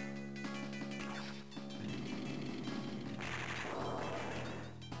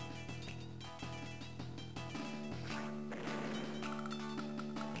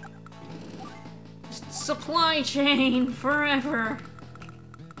 Just supply chain forever.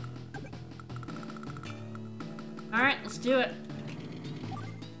 Alright, let's do it.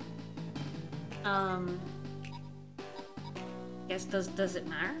 Does it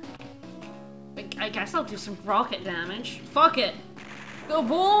matter? I guess I'll do some rocket damage. Fuck it! Go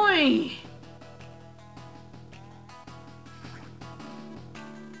boy!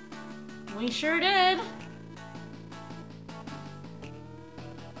 We sure did!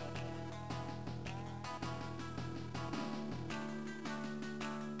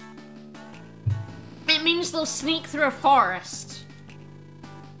 It means they'll sneak through a forest.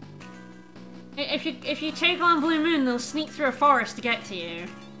 If you take on Blue Moon, they'll sneak through a forest to get to you.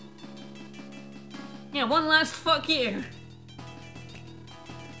 Yeah, one last fuck you.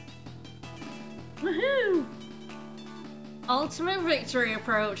 Woohoo! Ultimate victory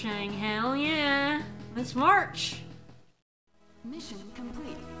approaching, hell yeah! Let's march! Mission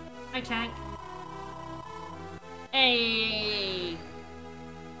complete. Hi, tank. Hey!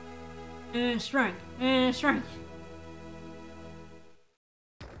 Strike. Strike.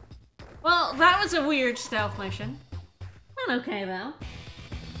 Well, that was a weird stealth mission. Not okay, though.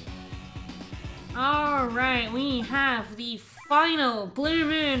 Alright, we have the final Blue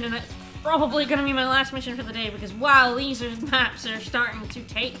Moon, and it's probably gonna be my last mission for the day, because wow, these maps are starting to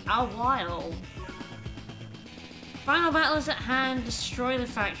take a while. Final battle is at hand, destroy the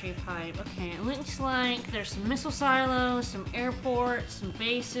factory pipe. Okay, it looks like there's some missile silos, some airports, some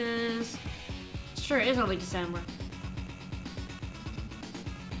bases. Sure, it is only December.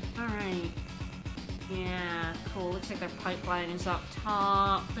 Alright. Yeah, cool. Looks like their pipeline is up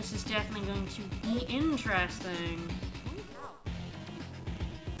top. This is definitely going to be interesting.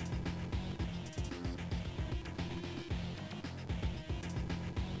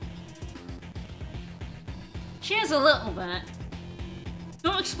 She has a little bit.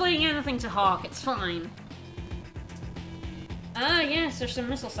 Don't explain anything to Hawk, it's fine. Ah, yes, there's some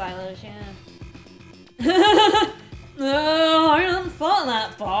missile silos, yeah. No, I hadn't thought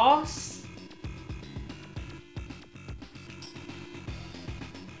that, boss.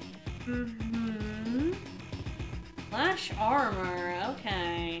 Flash armor,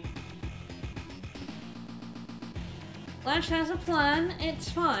 okay. Flash has a plan, it's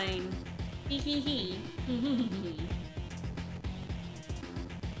fine. Hee hee hee.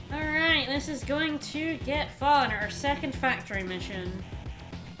 Alright, this is going to get fun. Our second factory mission.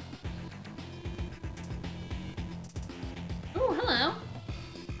 Oh, hello.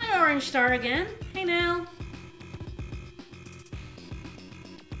 Hi, Orange Star again. Hey, Nell.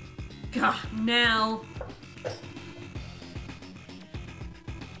 God, Nell.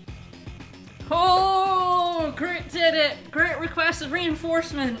 Oh, Grit did it. Grit requested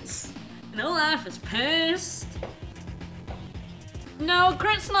reinforcements. And Olaf is pissed. No,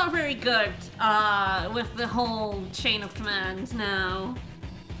 Grit's not very good with the whole chain of command now.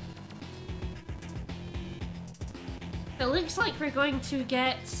 It looks like we're going to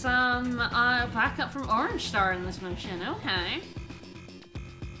get some backup from Orange Star in this mission. Okay.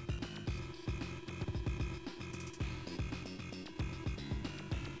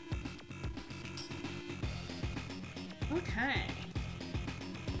 Okay.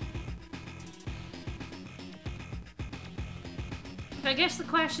 I guess the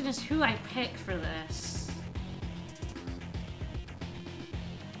question is who I pick for this.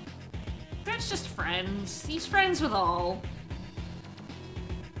 It's just friends. He's friends with all.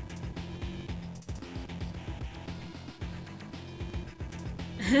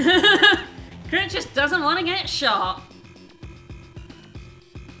 Grit just doesn't want to get shot.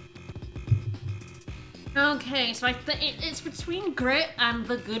 Okay, so it's between Grit and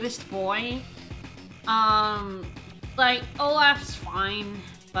the goodest boy. Like, Olaf's fine,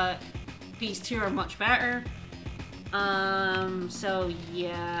 but these two are much better. So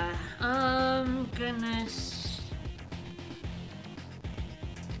yeah. Goodness.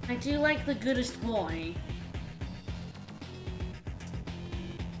 I do like the goodest boy.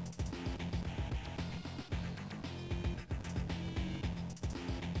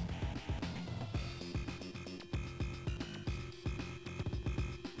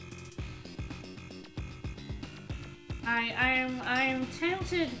 I'm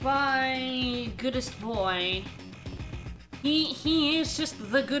tempted by goodest boy. He is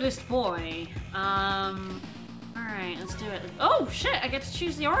just the goodest boy. Alright, let's do it. Oh shit, I get to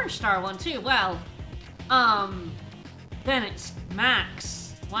choose the orange star one too. Well, then it's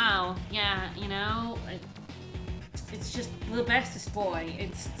Max. Wow, yeah, you know, it's just the bestest boy.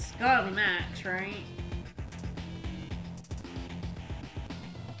 It's gotta be Max, right?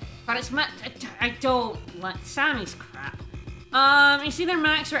 But it's I don't like Sammy's crap. It's either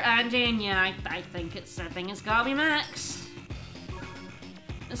Max or Andy, and yeah, I think it's gotta be Max.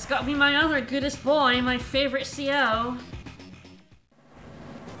 It's gotta be my other goodest boy, my favorite CO.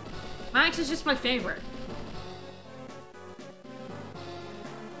 Max is just my favorite.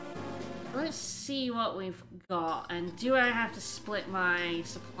 Let's see what we've got, and do I have to split my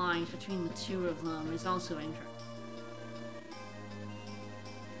supplies between the two of them is also interesting.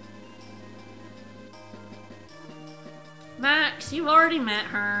 Max, you've already met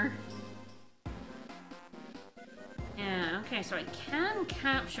her. Yeah, okay, so I can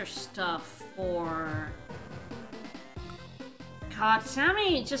capture stuff for... God,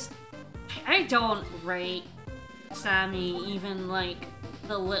 Sammy just... I don't rate Sammy even, like,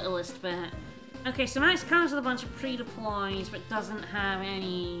 the littlest bit. Okay, so Max comes with a bunch of pre-deploys, but doesn't have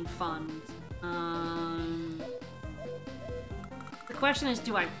any funds. The question is,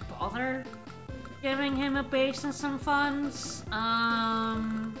 do I bother giving him a base and some funds?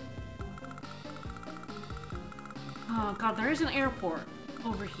 Oh god, there is an airport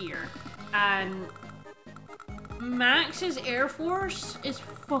over here, and Max's Air Force is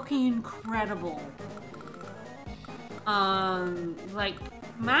fucking incredible. Like,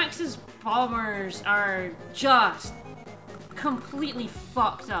 Max's bombers are just completely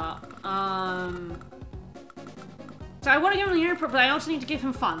fucked up. So I want to give him the airport, but I also need to give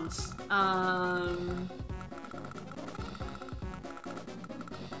him funds.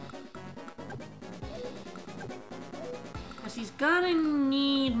 Because he's gonna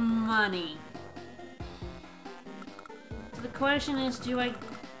need money. So the question is, do I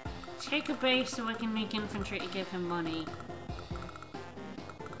take a base so I can make infantry to give him money?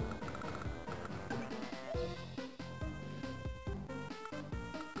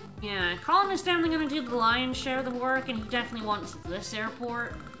 Yeah, Colin is definitely gonna do the lion's share of the work, and he definitely wants this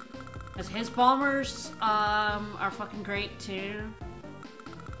airport. Because his bombers, are fucking great too.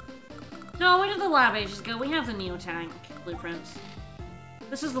 No, we did the lab ages ago. We have the Neo-Tank blueprints.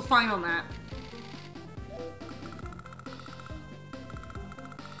 This is the final map.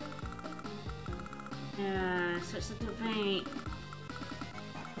 Yeah, so it's a debate.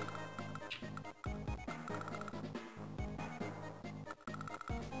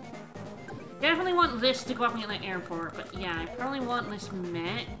 Definitely want this to go up in the airport, but yeah, I probably want this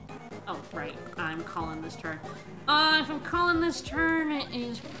mech. Oh, right, I'm calling this turn. If I'm calling this turn, it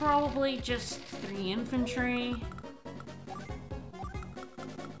is probably just 3 infantry.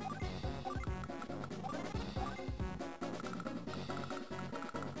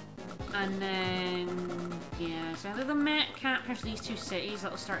 And then, yeah, so either the mech captures these 2 cities,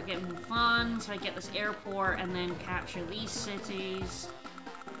 that'll start getting fun, so I get this airport and then capture these cities.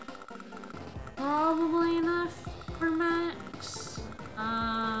 Probably enough for Max.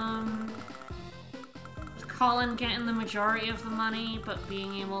 Colin getting the majority of the money, but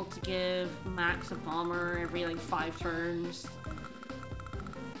being able to give Max a bomber every like 5 turns.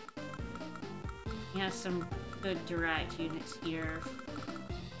 He has some good direct units here.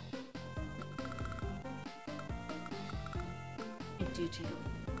 I do too.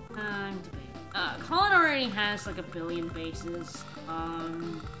 I'm debating. Colin already has like 1 billion bases. I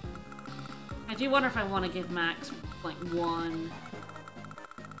do wonder if I want to give Max like 1.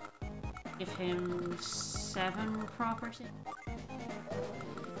 Give him 7 property.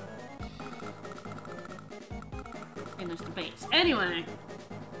 Goodness, the base. Anyway.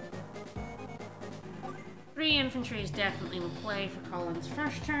 3 infantry is definitely in play for Colin's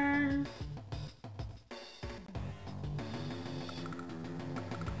first turn.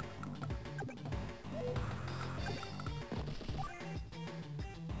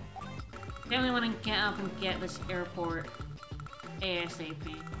 Definitely want to get up and get this airport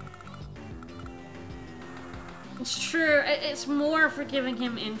ASAP. It's true, it's more for giving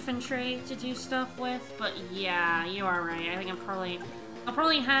him infantry to do stuff with, but yeah, you are right. I think I'll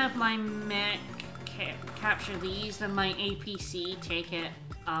probably have my mech capture these, then my APC take it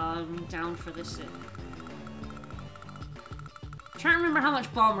down for the city. I'm trying to remember how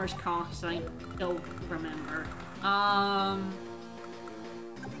much bombers cost, I don't remember.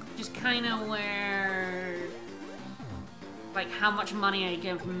 Just kind of where, like, how much money I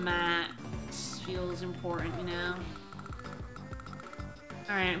give Max feels important, you know?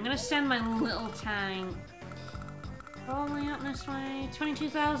 Alright, I'm gonna send my little tank probably up this way.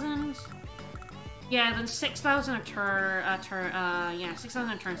 22,000? Yeah, then 6,000 a turn, yeah,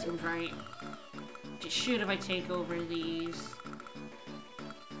 6,000 a turn seems right. It should if I take over these.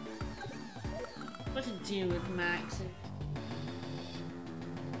 What to do with Max?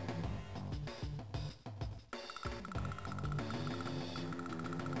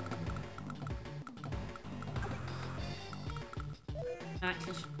 Max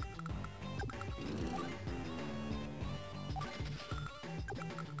is...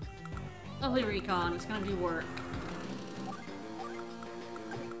 Lovely recon, it's gonna do work.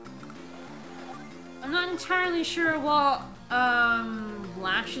 I'm not entirely sure what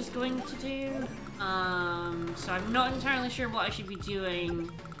Lash is going to do. So I'm not entirely sure what I should be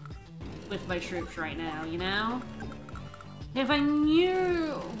doing with my troops right now, you know? If I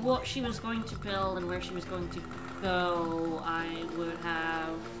knew what she was going to build and where she was going to go, I would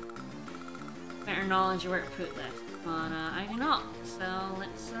have better knowledge of where to put this. But I do not, so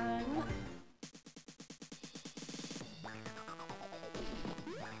let's look.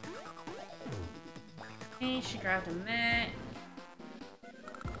 Okay, she grabbed a mech.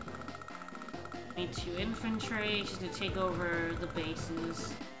 Need 2 infantry. She's gonna take over the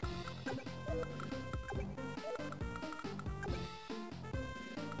bases.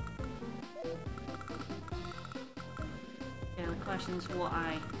 Yeah, the question is what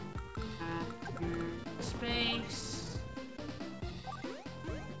I have in space.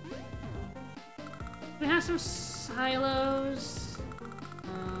 We have some silos.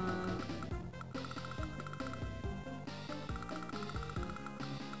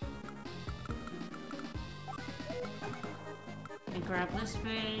 Grab this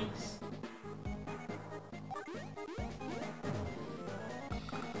base.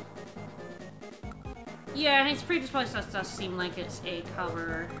 Yeah, its predisposed does seem like it's a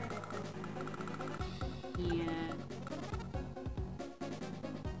cover. Yeah.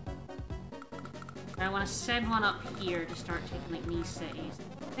 I want to send one up here to start taking like these cities.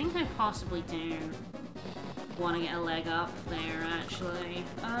 I think I possibly do want to get a leg up there, actually.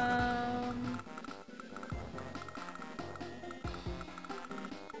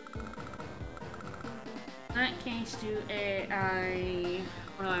 In that case, do a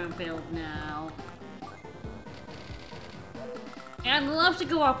what do I build now? Yeah, I'd love to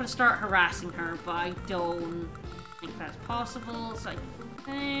go up and start harassing her, but I don't think that's possible, so I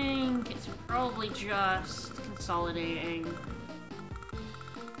think it's probably just consolidating.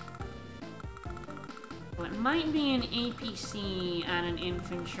 So it might be an APC and an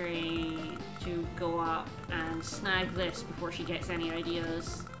infantry to go up and snag this before she gets any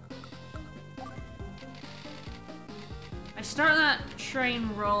ideas. I start that train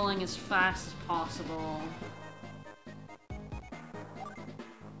rolling as fast as possible.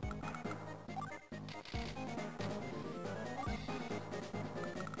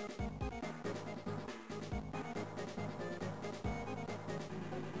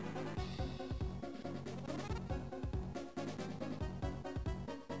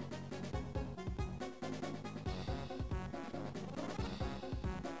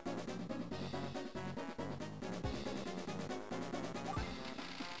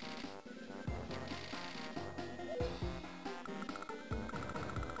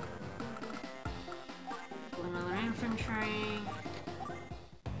 Another infantry.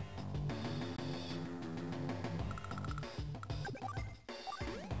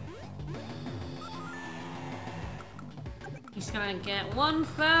 He's gonna get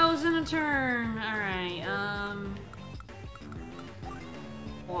 1,000 a turn. Alright,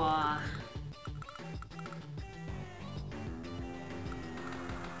 Wah.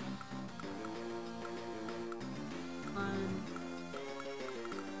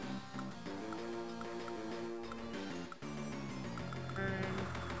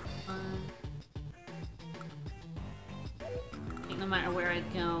 matter where I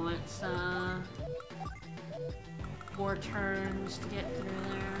go. It's 4 turns to get through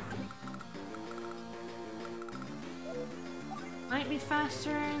there. Might be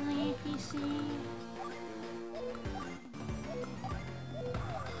faster in the APC.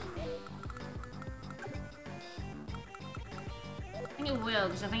 I think it will,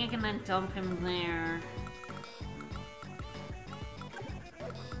 because I think I can then dump him there.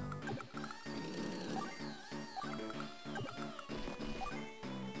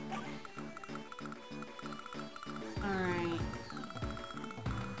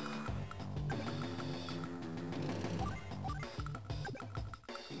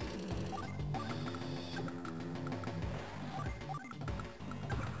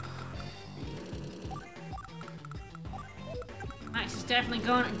 Max is definitely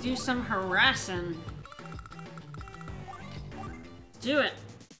going to do some harassing. Let's do it.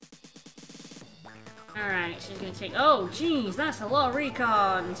 Alright, she's gonna take— oh, geez, that's a lot of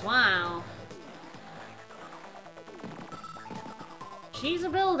recons. Wow. She's a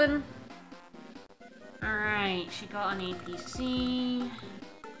building. Alright, she got an APC.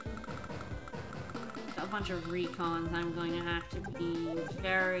 Got a bunch of recons I'm going to have to be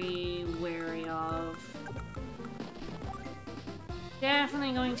very wary of.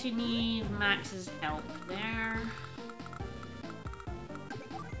 Definitely going to need Max's help there.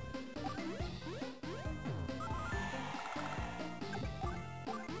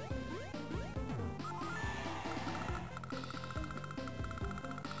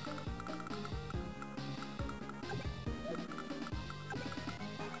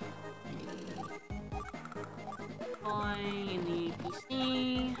 Boy in the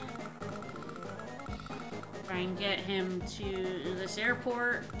APC. Try and get him to this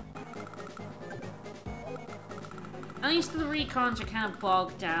airport. At least the recons are kind of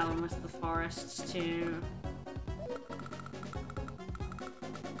bogged down with the forests too.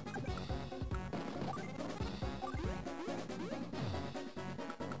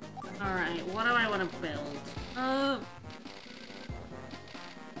 Alright, what do I want to build?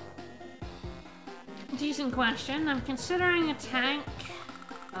 Decent question. I'm considering a tank.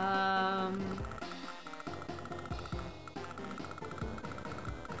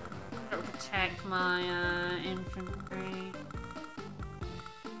 Protect my infantry.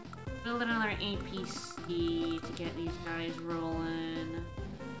 Build another APC to get these guys rolling.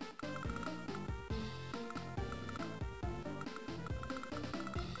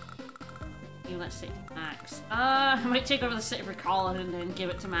 Let's take Max. I might take over the city for Colin and then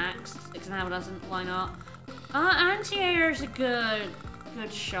give it to Max. 6 and a half doesn't. Why not? Anti-air is a good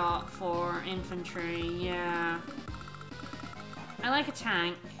shot for infantry. Yeah. I like a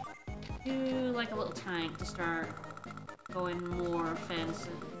tank. I do like a little tank to start going more offensive.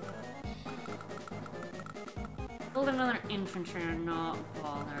 Build another infantry or not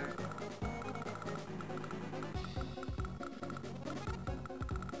bother.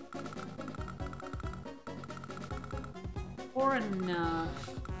 Or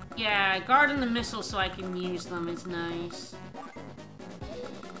enough. Yeah, guarding the missiles so I can use them is nice.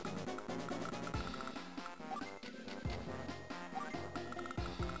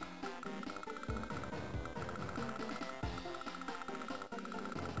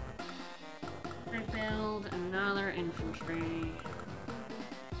 Rebuild another infantry.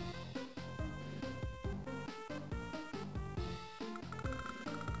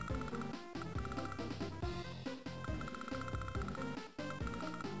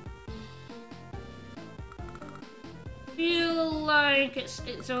 Feel like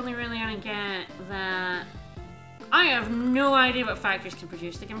it's only really gonna get that. I have no idea what factories can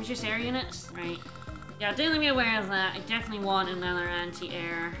produce. They can produce air units, right? Yeah, definitely be aware of that. I definitely want another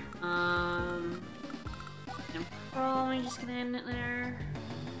anti-air. I'm probably just gonna end it there.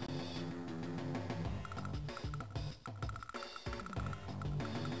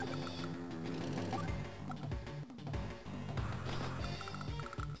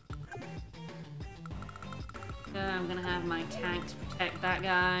 I'm gonna have my tanks protect that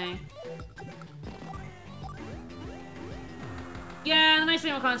guy. Yeah, the nice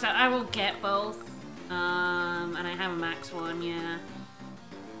thing about concept, I will get both. And I have a max one, yeah.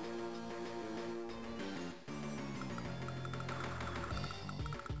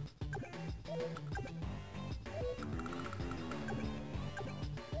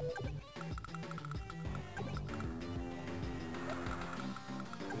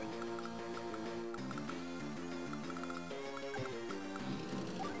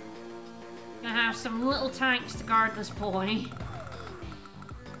 Gonna have some little tanks to guard this boy.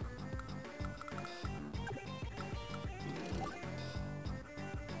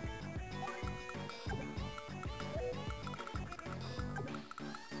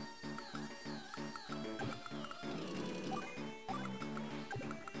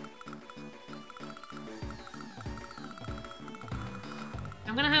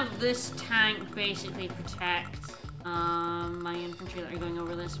 I'm gonna have this tank basically protect my infantry that are going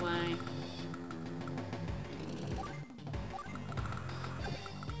over this way.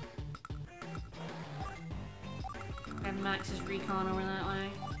 And Max's recon over that way.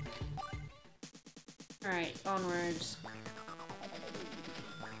 Alright, onwards.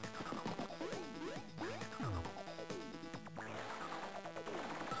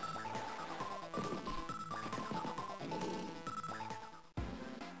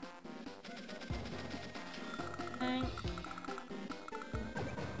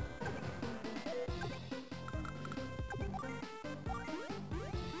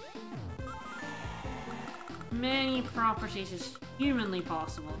 Many properties as humanly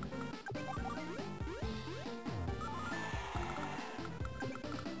possible.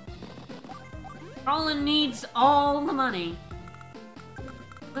 Colin needs all the money.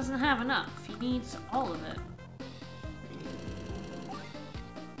 Doesn't have enough. He needs all of it.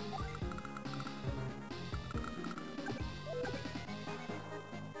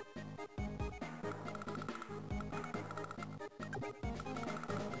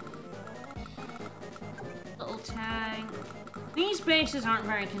 Tank. These bases aren't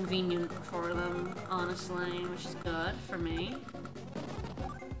very convenient for them, honestly, which is good for me.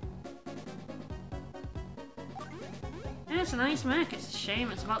 Yeah, it's a nice mech. It's a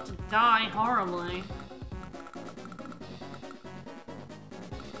shame it's about to die horribly.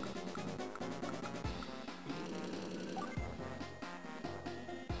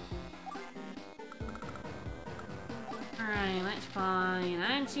 Alright, let's buy an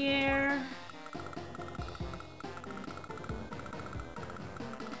anti-air.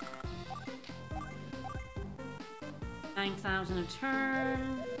 9,000 a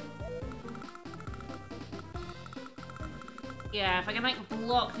turn. Yeah, if I can like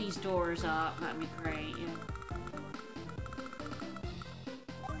block these doors up, that'd be great. Yeah.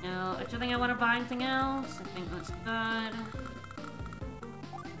 No, I don't think I want to buy anything else. I think that's good.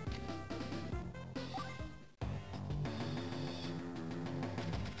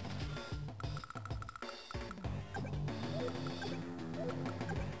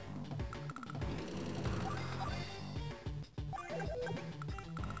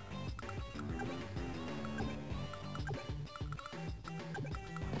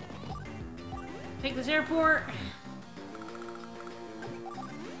 Take this airport.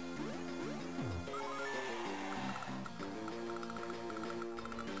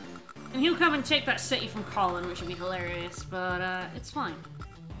 And he'll come and take that city from Colin, which would be hilarious, but it's fine.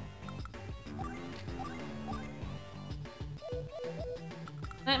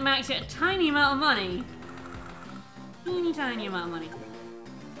 That Max get a tiny amount of money. Tiny amount of money.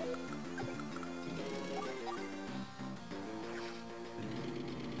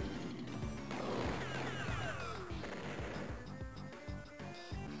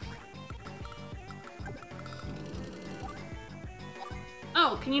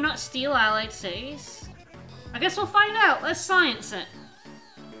 Oh, can you not steal allied cities? I guess we'll find out. Let's science it.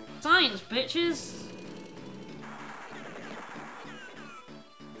 Science, bitches.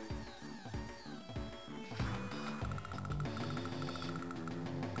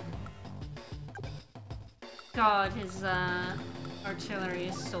 God, his artillery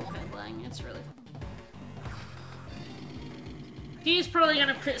is so piddling. It's really fun. He's probably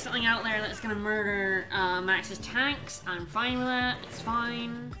gonna put something out there that's gonna murder Max's tanks. I'm fine with that. It's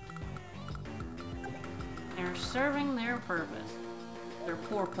fine. They're serving their purpose. Their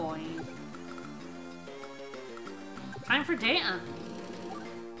poor point. Time for data.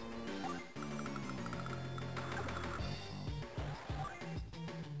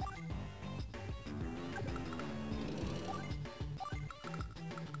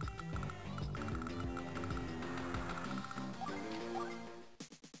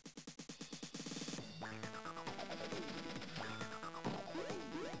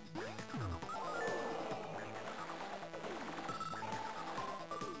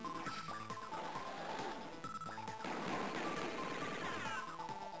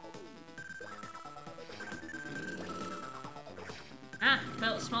 Ah,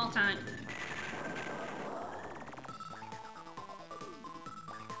 built a small tank.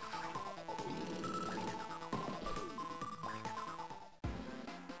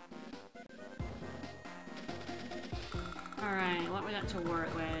 Alright, what we got to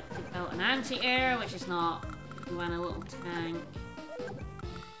work with? We built an anti-air, which is not. We want a little tank.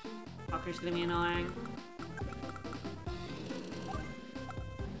 Fucker's gonna be annoying.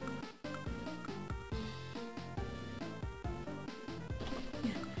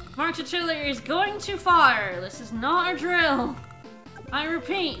 March artillery is going too far. This is not a drill. I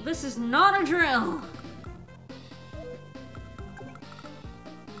repeat, this is not a drill.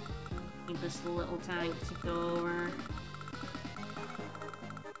 Need this little tank to go over.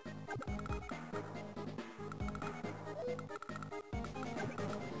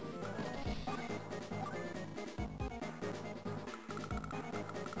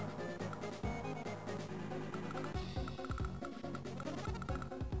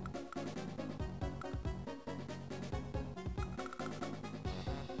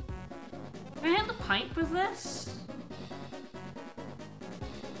 Can I hit the pipe with this?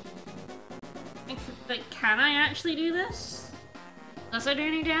 Like, can I actually do this? Does I do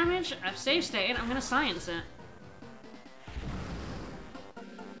any damage? I've save stated, I'm gonna science it.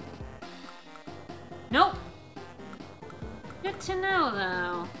 Nope! Good to know,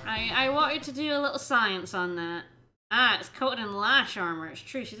 though. I wanted to do a little science on that. Ah, it's coated in lash armor. It's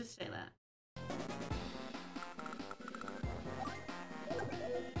true, she did say that.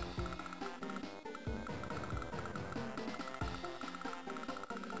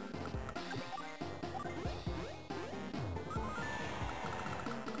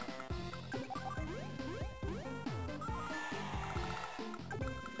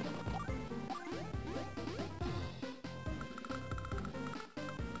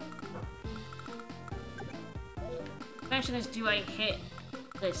 The question is, do I hit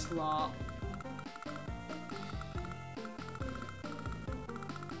this lot?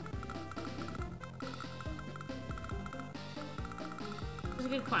 That's a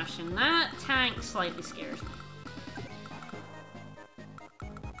good question. That tank slightly scares me.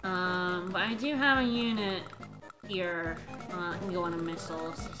 But I do have a unit here. I can go on a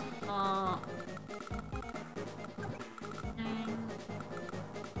missile.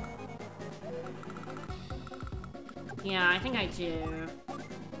 Yeah, I think I do.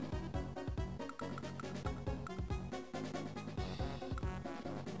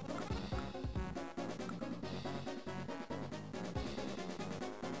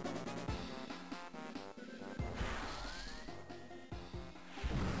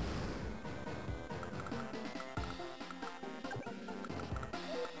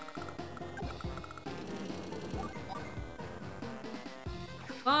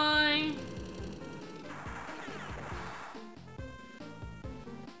 Bye!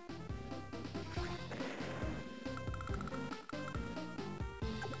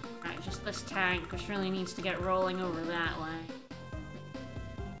 This tank, which really needs to get rolling over that way.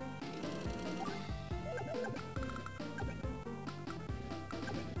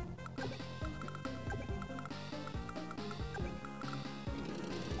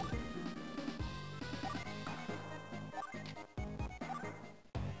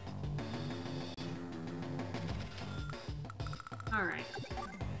 Alright.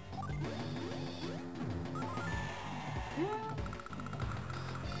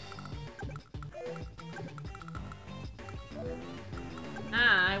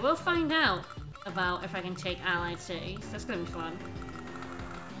 I will find out about if I can take allied cities. That's gonna be fun.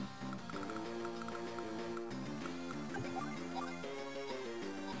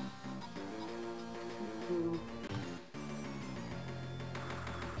 Ooh.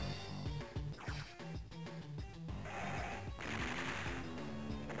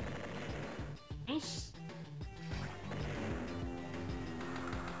 Nice.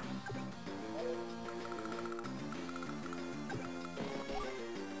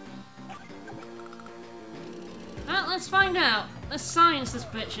 Let's find out. Let's science this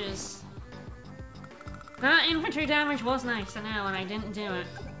bitches. That infantry damage was nice, I know, and I didn't do it.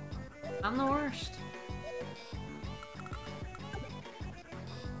 I'm the worst.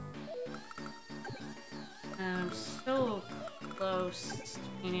 I'm so close to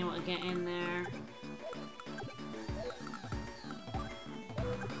being able to get in there.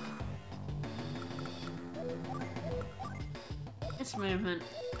 It's movement.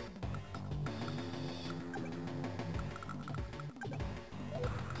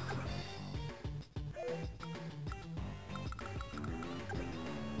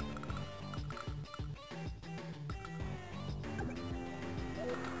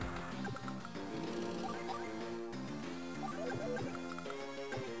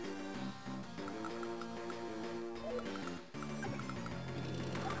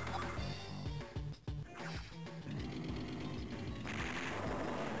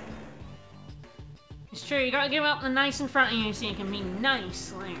 It's true, you gotta give up the nice in front of you so you can be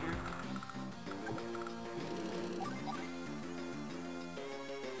nice later.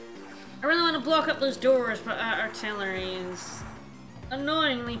 I really want to block up those doors, but that artillery is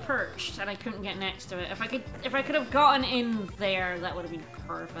annoyingly perched, and I couldn't get next to it. If I could have gotten in there, that would have been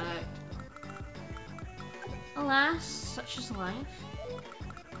perfect. Alas, such is life.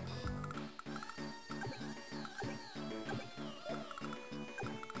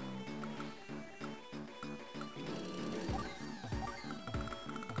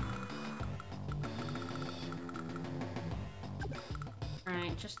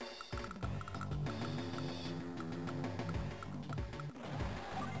 just...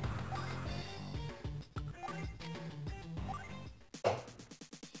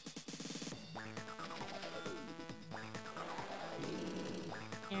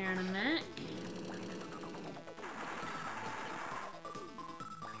 Here in a minute.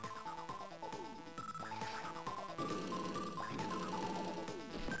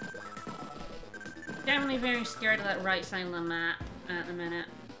 Definitely very scared of that right side of the map at the minute.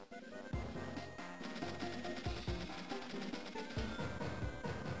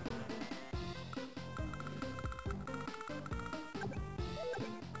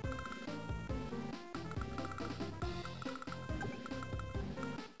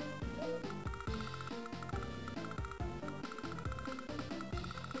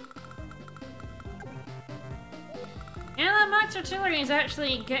 Yeah, that max artillery is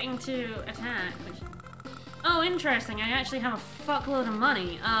actually getting to attack, which... Oh, interesting. I actually have a fuckload of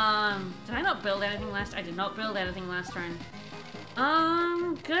money. Did I not build anything last... I did not build anything last turn.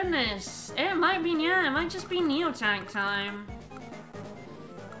 Goodness. It might be, yeah, it might just be Neo-Tank time.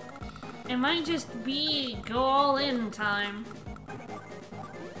 It might just be go all in time.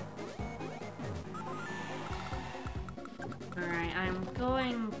 Alright, I'm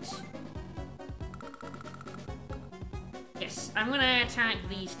going to... Yes, I'm gonna attack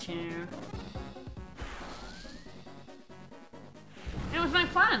these two. It was my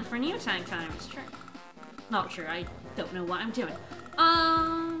plan for Neo-Tank time, it's true. Not true, I don't know what I'm doing.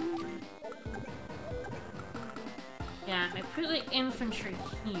 Yeah, if I put the infantry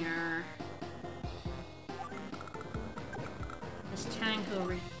here... This tank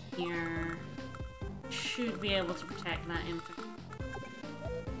over here... should be able to protect that infantry.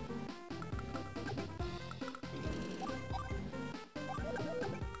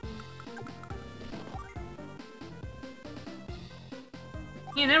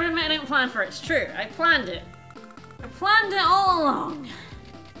 You never admit I didn't plan for it. It's true. I planned it. I planned it all along.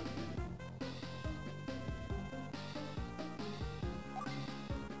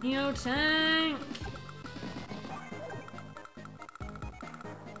 Neo-Tank.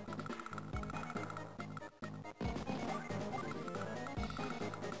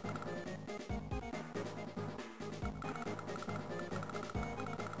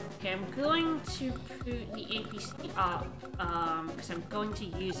 Okay, I'm going to put the APC up, because I'm going to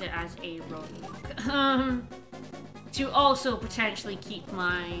use it as a roadblock. To also potentially keep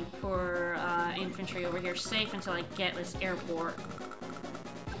my poor infantry over here safe until I get this airport.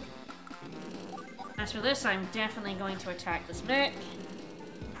 As for this, I'm definitely going to attack this mech.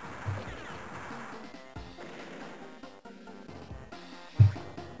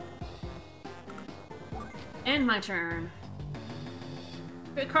 End my turn.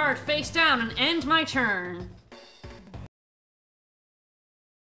 Put a card face down and end my turn.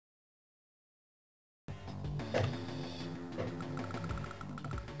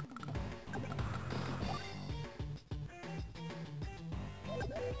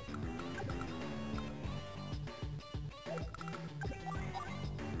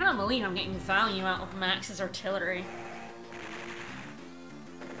 I don't believe I'm getting value out of Max's artillery.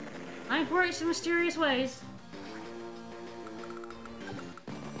 I've worked in mysterious ways.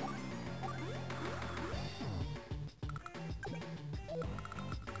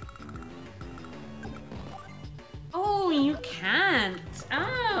 Oh, you can't.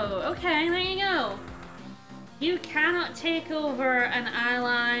 Oh, okay, there you go. You cannot take over an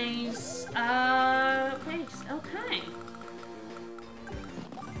ally's base. Okay.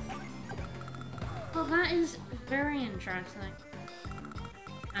 Well, that is very interesting.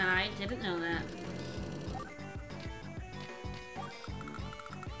 I didn't know that.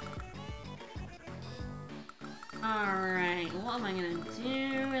 Alright, what am I gonna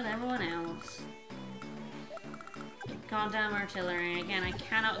do with everyone else? Goddamn artillery. Again, I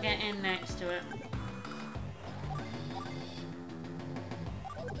cannot get in next to it.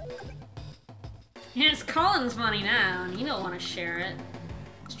 Yeah, it's Colin's money now, and you don't want to share it.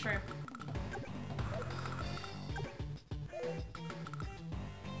 It's true.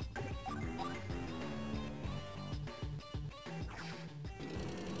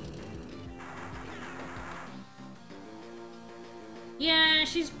 Yeah,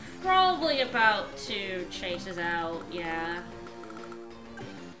 she's probably about to chase us out, yeah.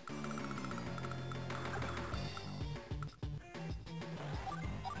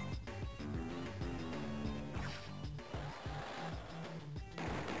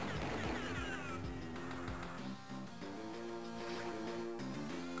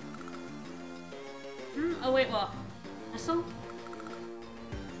 Oh wait, what? Missile?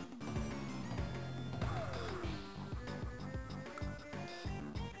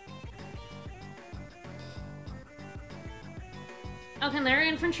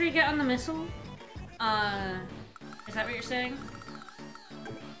 infantry get on the missile? Is that what you're saying?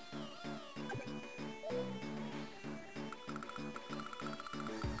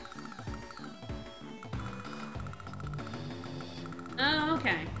 Oh,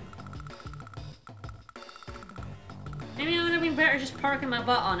 okay. Maybe it would have been better just parking my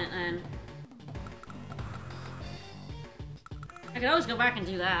butt on it then. I could always go back and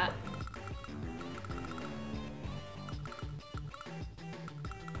do that.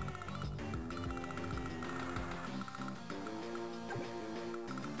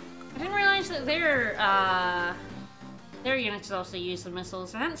 I didn't realize that their units also use the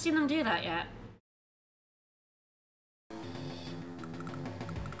missiles. I hadn't seen them do that yet.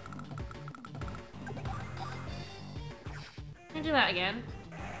 Can I do that again?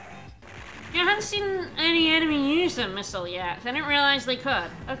 Yeah, I haven't seen any enemy use a missile yet. I didn't realize they could.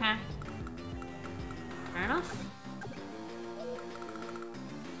 Okay. Fair enough.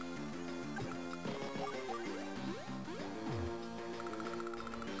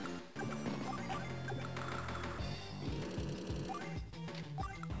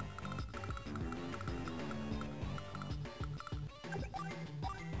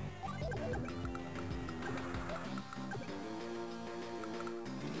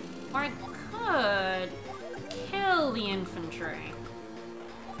 Or I could kill the infantry.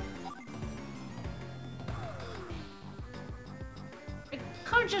 I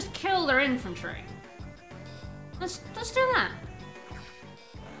could just kill their infantry. Let's do that.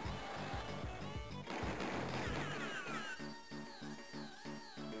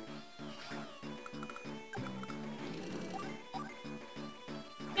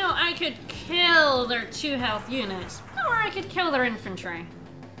 You know, I could kill their 2 health units, or I could kill their infantry.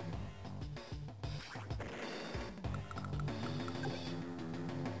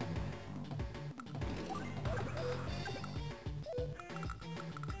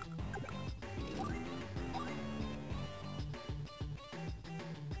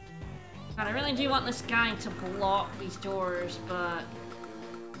 God, I really do want this guy to block these doors, but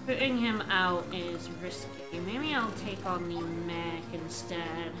putting him out is risky. Maybe I'll take on the mech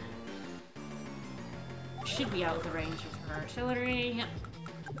instead. Should be out of the range of her artillery.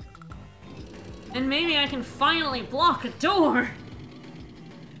 And maybe I can finally block a door!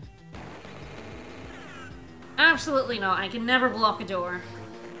 Absolutely not, I can never block a door.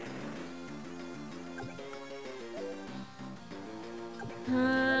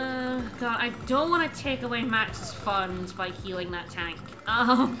 God, I don't want to take away Max's funds by healing that tank.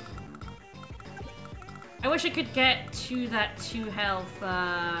 I wish I could get to that 2 health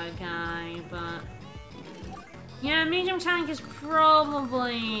guy, but... Yeah, medium tank is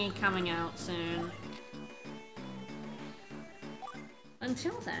probably coming out soon.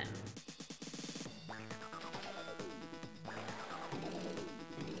 Until then...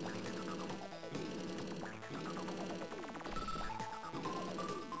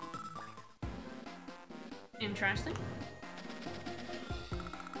 Interesting.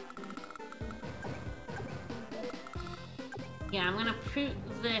 Yeah, I'm gonna put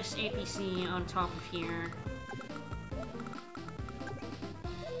this APC on top of here.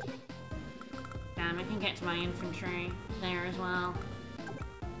 Damn, I can get to my infantry there as well.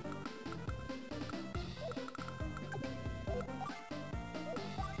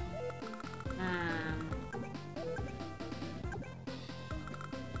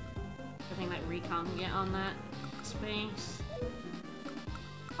 I think that recon can get on that space.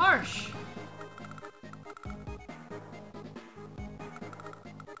 Harsh!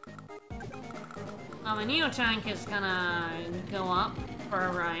 Oh, my Neo tank is gonna go up for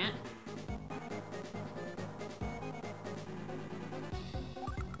a riot.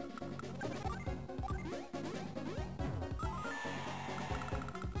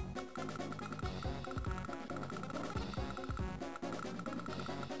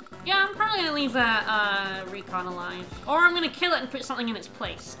 Yeah, I'm probably gonna leave that recon alive. Or I'm gonna kill it and put something in its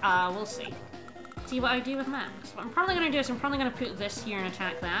place. We'll see. See what I do with Max. What I'm probably gonna do is I'm probably gonna put this here and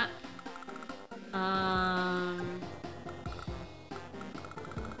attack that.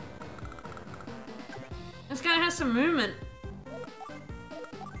 This guy has some movement.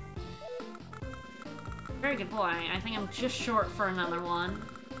 Very good boy. I think I'm just short for another one.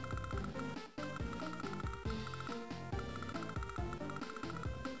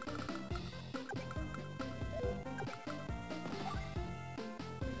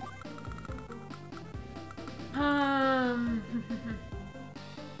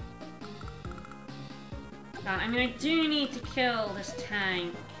 God, I mean, I do need to kill this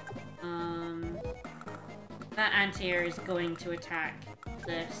tank. That anti-air is going to attack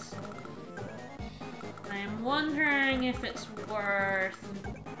this. I'm wondering if it's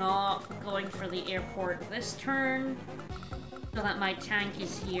worth going for the airport this turn, so that my tank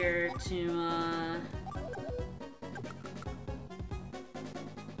is here to,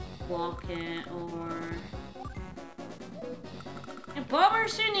 block it, or... And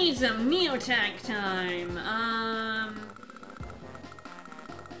Bombers, who needs a Neo Tank time?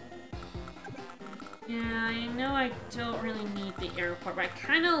 Yeah, I know I don't really need the airport, but I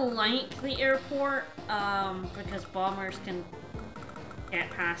kind of like the airport, because bombers can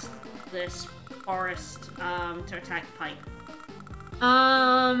get past this forest, to attack the pipe.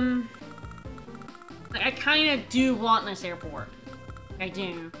 Like, I kind of do want this airport. I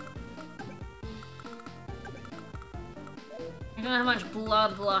do. I don't know how much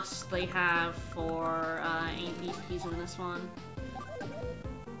bloodlust they have for, APCs in this one.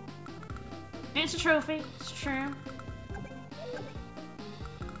 It's a trophy, it's true.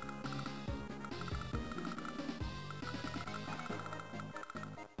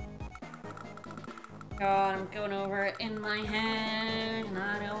 God, I'm going over it in my head, and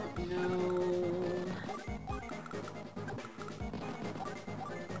I don't know.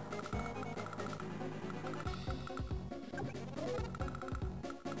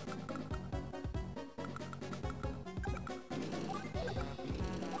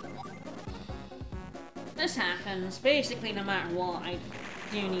 This happens, basically no matter what, I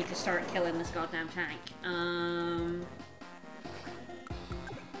do need to start killing this goddamn tank.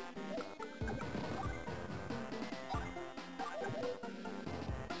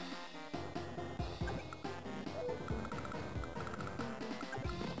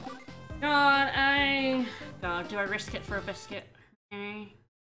 God, do I risk it for a biscuit? I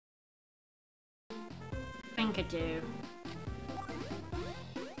think I do.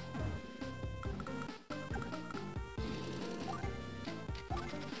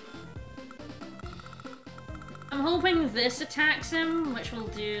 I'm hoping this attacks him, which will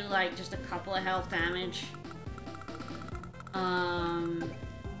do, like, just a couple of health damage. And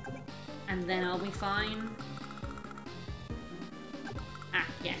then I'll be fine. Ah,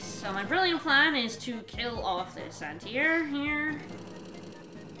 yes. So my brilliant plan is to kill off this anti-air here.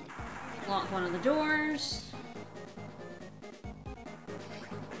 Lock one of the doors.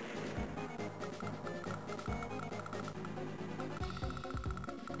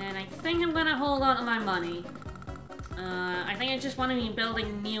 And I think I'm gonna hold on to my money. I think I just want to be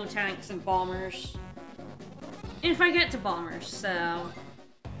building neo-tanks and bombers. If I get to bombers, so...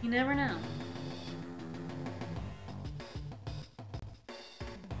 You never know.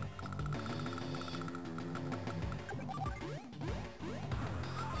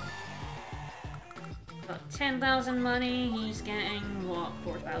 About 10,000 money, he's getting, what,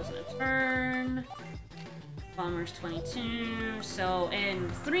 4,000 a turn. Bombers 22, so in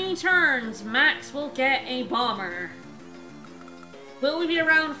 3 turns, Max will get a bomber. Will we be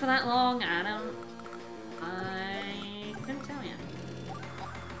around for that long? I couldn't tell you.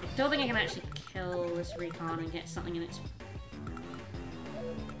 I don't think I can actually kill this recon and get something in its...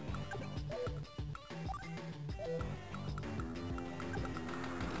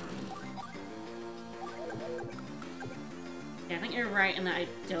 Yeah, I think you're right in that I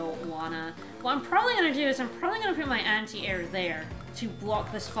don't wanna... What I'm probably gonna do is I'm probably gonna put my anti-air there to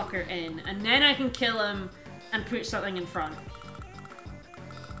block this fucker in, and then I can kill him and put something in front.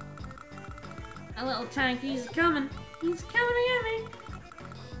 A little tank, he's coming. He's coming at me.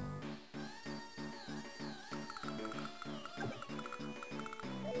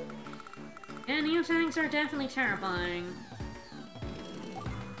 And neo-tanks are definitely terrifying.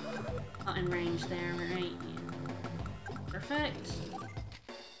 Not in range there, right? Perfect.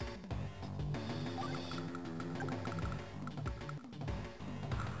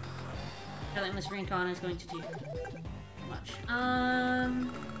 I don't think this recon is going to do much.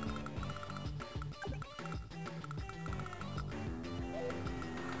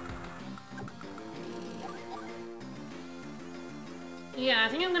 Yeah, I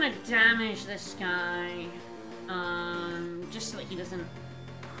think I'm gonna damage this guy. Just so that he doesn't... I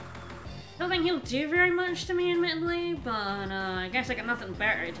don't think he'll do very much to me, admittedly, but I guess I got nothing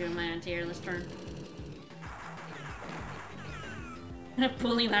better to do in my anti-air this turn. I'm gonna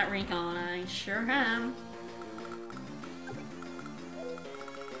bully that recon, I sure am.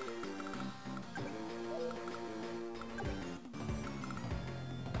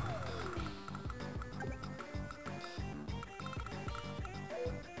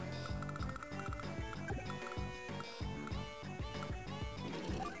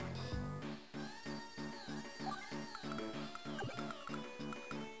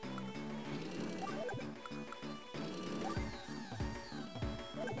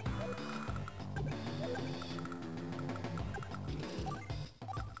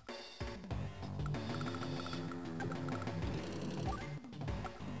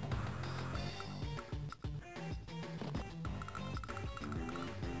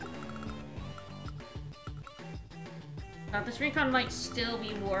 This recon might still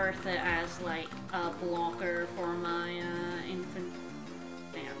be worth it as, like, a blocker for my, infant...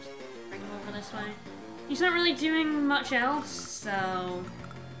 Hang on, just bring him over this way. He's not really doing much else, so...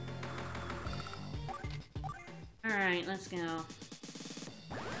 Alright, let's go.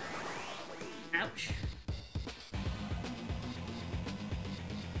 Ouch.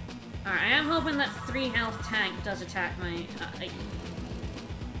 Alright, I am hoping that 3 health tank does attack my...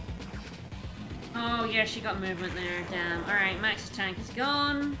 Oh, yeah, she got movement there. Damn. Alright, Max's tank is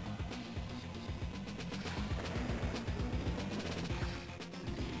gone.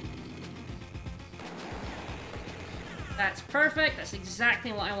 That's perfect. That's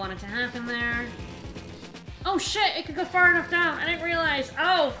exactly what I wanted to happen there. Oh, shit! It could go far enough down. I didn't realize.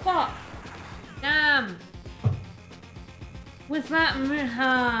 Oh, fuck. Damn. With that...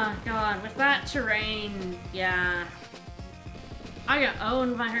 God. With that terrain, yeah. I got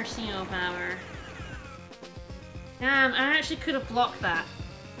owned by her CO power. Damn, I actually could have blocked that.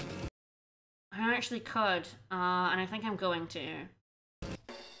 I actually could, and I think I'm going to.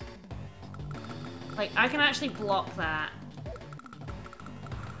 Like, I can actually block that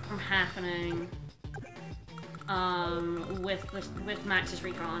from happening, with Max's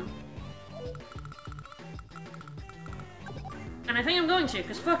recon. And I think I'm going to,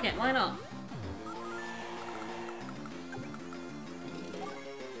 because fuck it, why not?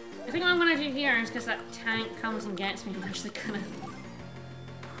 I think what I'm gonna do here is because that tank comes and gets me,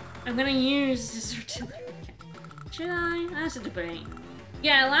 I'm gonna use this artillery. Should I? That's a debate.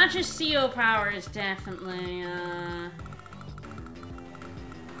 Yeah, Latch's CO power is definitely, yeah,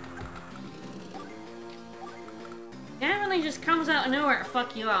 really just comes out of nowhere to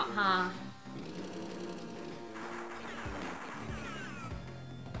fuck you up, huh?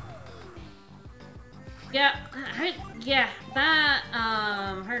 Yeah, yeah, that,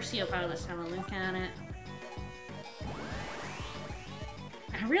 her CO power, let's have a look at it.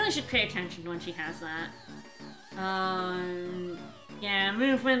 I really should pay attention when she has that. Yeah,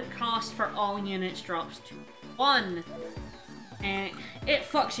 movement cost for all units drops to 1. And it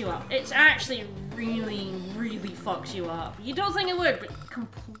fucks you up. It's actually really, really fucks you up. You don't think it would, but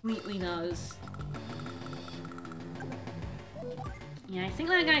completely does. Yeah, I think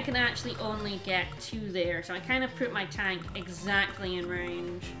that guy can actually only get 2 there, so I kind of put my tank exactly in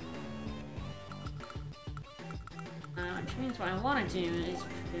range. Which means what I want to do is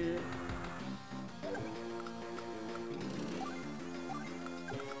put...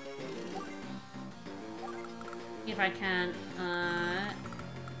 if I can,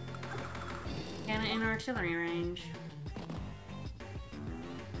 get it in artillery range.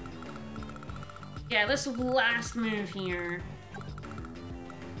 Yeah, this last move here.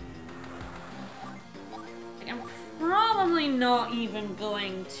 Like, I'm probably not even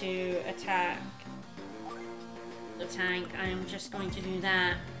going to attack the tank. I'm just going to do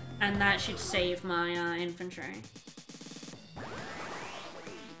that, and that should save my infantry.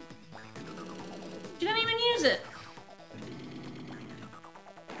 She didn't even use it!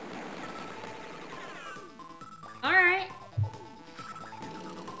 Alright.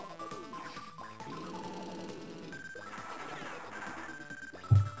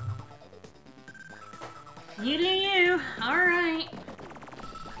 You do you. Alright.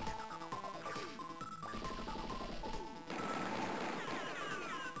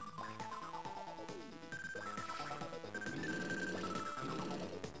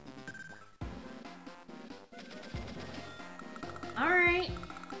 Alright.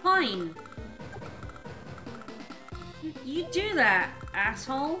 Fine. You do that,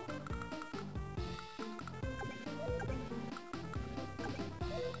 asshole.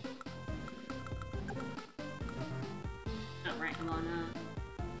 Oh, right, I'm on,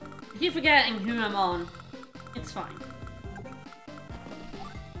 I keep forgetting who I'm on. It's fine.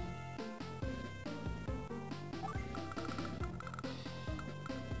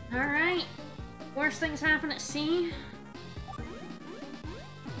 Alright. Worst things happen at sea.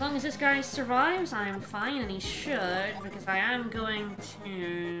 As long as this guy survives, I am fine, and he should, because I am going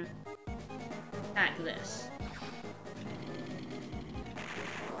to attack this.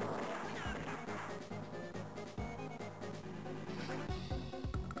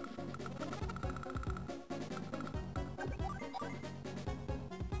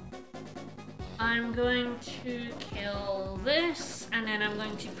 I'm going to kill this, and then I'm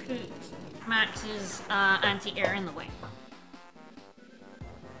going to put Max's anti-air in the way.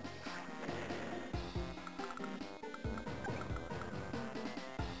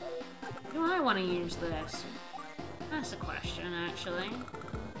 Do I want to use this? That's a question, actually.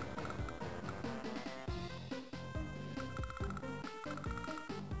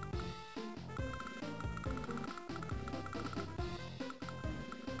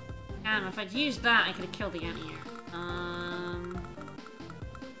 Damn, if I'd used that, I could have killed the anti-air.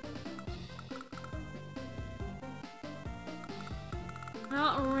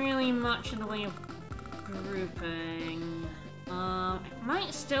 Not really much in the way of grouping. I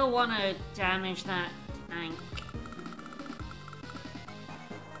might still want to damage that tank.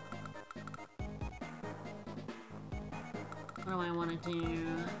 What do I want to do?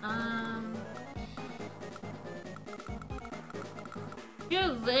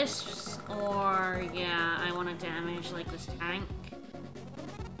 Do this, or yeah, I want to damage like this tank.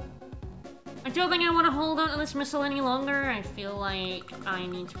 I don't think I want to hold on to this missile any longer. I feel like I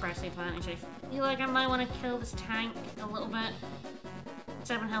need to press the advantage. I feel like I might want to kill this tank a little bit.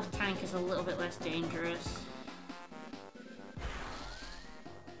 7 health tank is a little bit less dangerous.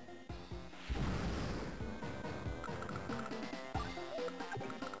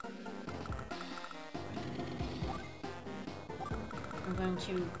 I'm going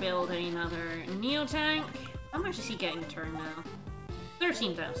to build another Neo tank. How much is he getting a turn now?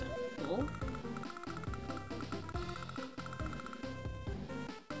 13,000. Cool.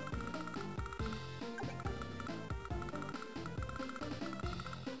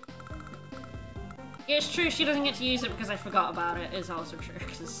 Yeah, it's true, she doesn't get to use it because I forgot about it, is also true,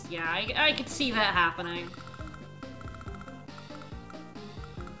 because, yeah, I could see that happening.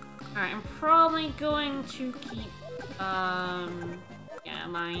 Alright, I'm probably going to keep, yeah,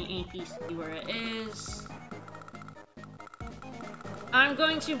 my APC where it is. I'm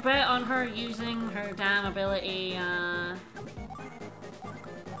going to bet on her using her damn ability,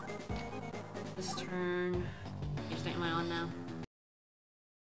 this turn. What state am I on now?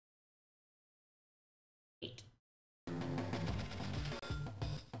 8.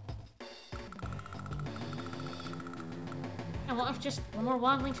 And what if just more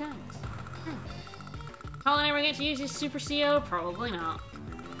wobbly tanks? Colin ever get to use his Super CO? Probably not.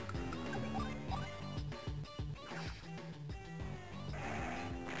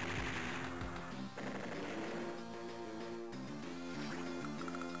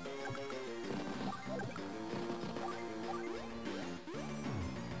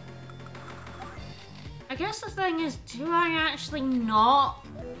 I guess the thing is, do I actually not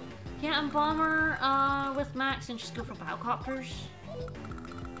get a bomber with Max and just go for Battlecopters?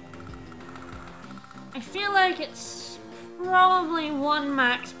 I feel like it's probably one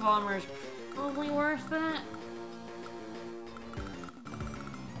Max bomber is probably worth it.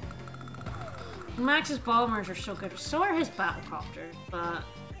 Max's bombers are so good, so are his Battlecopters, but...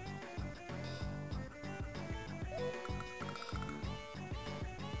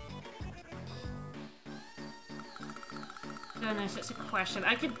 Goodness, it's a question.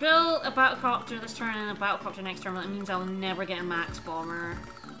 I could build a Battlecopter this turn and a Battlecopter next turn, but that means I'll never get a Max bomber.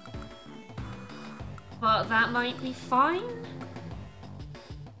 But that might be fine.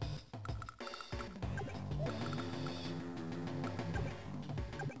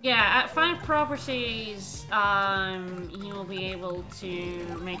 Yeah, at 5 properties, you will be able to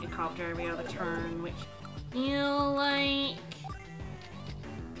make a copter every other turn, which I feel like...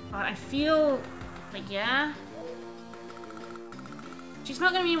 But I feel like, yeah... She's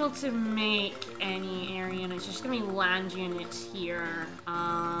not going to be able to make any air units, she's just going to be land units here.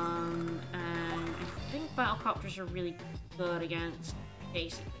 And I think Battlecopters are really good against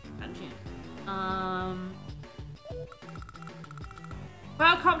basically land units.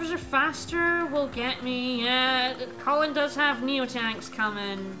 Battlecopters are faster, will get me. Yeah, Colin does have Neo tanks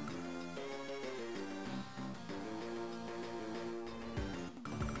coming.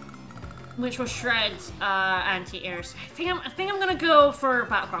 Which will shred anti-airs. I think I'm gonna go for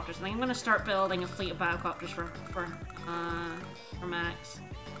Battlecopters. I think I'm gonna start building a fleet of Battlecopters for Max.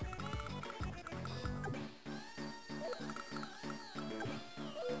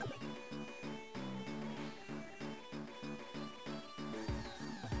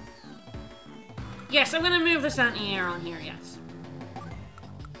 Yes, I'm gonna move this anti-air on here, yes.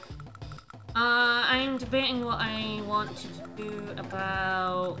 I'm debating what I want to do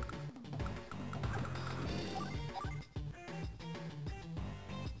about...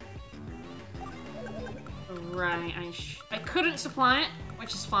 Right, I couldn't supply it,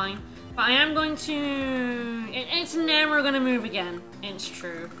 which is fine. But I am going to... It's never gonna move again, it's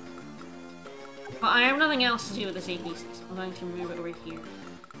true. But I have nothing else to do with this APC, so I'm going to move it over here.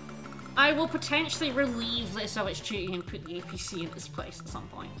 I will potentially relieve this of its duty and put the APC in this place at some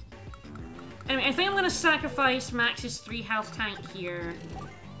point. Anyway, I think I'm gonna sacrifice Max's 3 health tank here.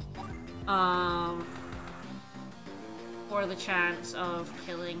 For the chance of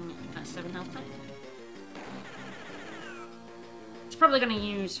killing that 7 health tank. She's probably gonna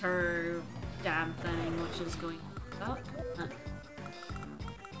use her damn thing, which is going up.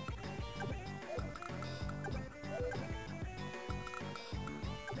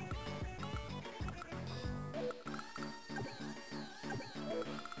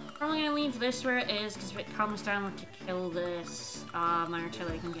 Probably gonna leave this where it is, because if it comes down to kill this, my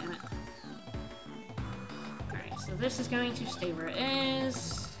artillery can get it. Alright, so this is going to stay where it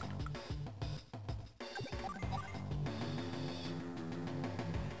is.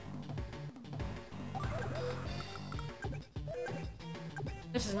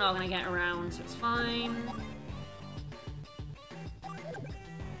 This is not gonna get around, so it's fine.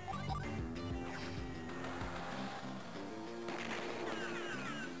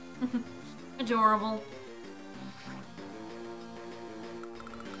 Adorable.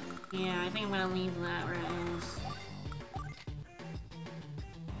 Yeah, I think I'm gonna leave that where it is.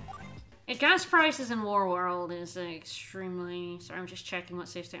 Yeah, gas prices in War World is extremely... Sorry, I'm just checking what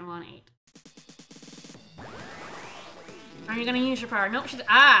save state I'm on. 8. Are you gonna use your power? Nope, she's...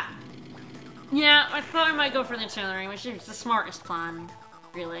 Ah! Yeah, I thought I might go for the artillery, which is the smartest plan,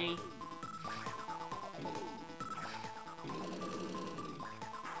 really.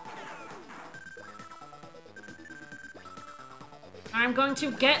 I'm going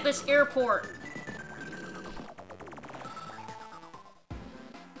to get this airport!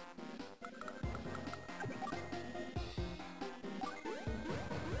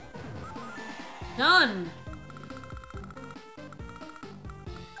 Done!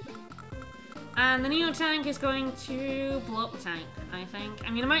 And the Neo tank is going to blow up the tank, I think. I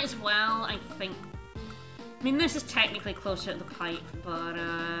mean, I might as well, I think. I mean, this is technically closer to the pipe, but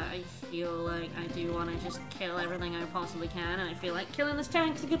I feel like I do want to just kill everything I possibly can, and I feel like killing this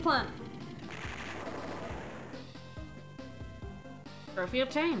tank is a good plan. Trophy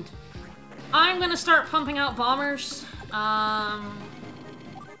obtained. I'm gonna start pumping out bombers.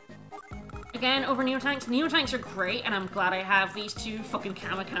 Again, over Neotanks. Neotanks are great, and I'm glad I have these two fucking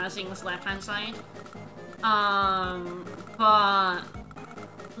kamikazing this left-hand side. But...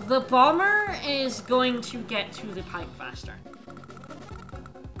 the bomber is going to get to the pipe faster.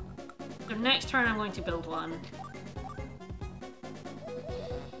 So next turn I'm going to build one.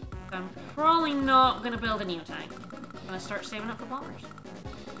 I'm probably not going to build a Neotank. I'm going to start saving up for bombers.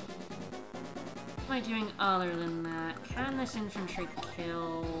 What am I doing other than that? Can this infantry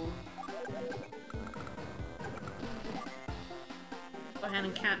kill? Go ahead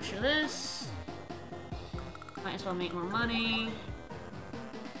and capture this. Might as well make more money.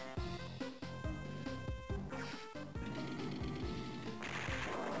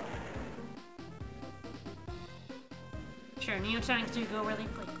 Sure, Neotanks do go where they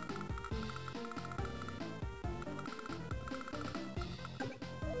please.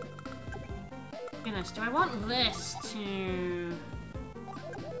 Goodness, do I want this to...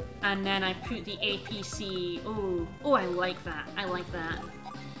 And then I put the APC... Ooh, oh, I like that. I like that.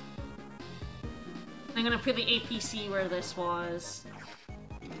 I'm gonna put the APC where this was.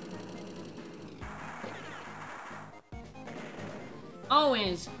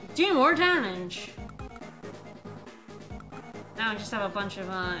 Always do more damage. Now I just have a bunch of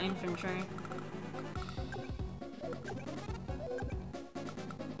infantry.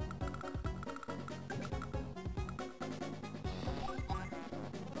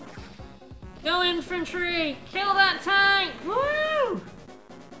 Go infantry! Kill that tank! Woo!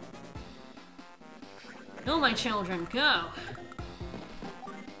 Go my children, go!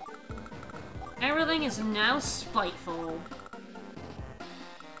 Everything is now spiteful.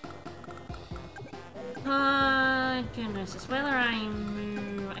 Goodness, it's whether I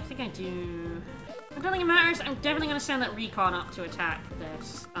move... I think I do... I don't think it matters. I'm definitely gonna send that recon up to attack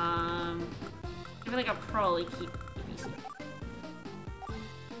this. I feel like I'll probably keep APC.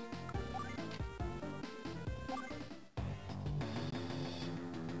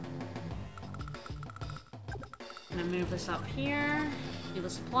 I'm gonna move this up here. Do the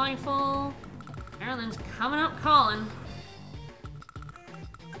supply full. Maryland's coming up calling.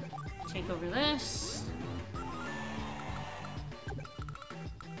 Take over this.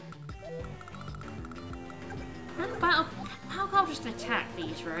 I'll just attack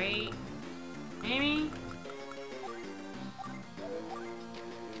these, right? Maybe?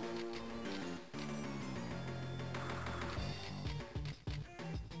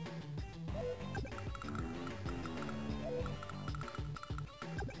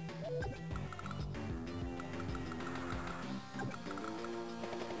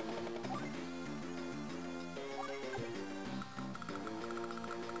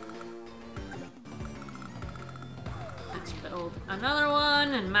 Build another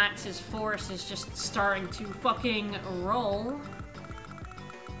one, and Max's force is just starting to fucking roll.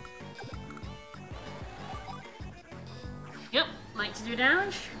 Yep, like to do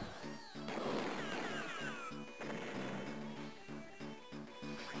damage.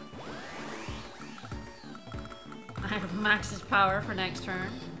 I have Max's power for next turn.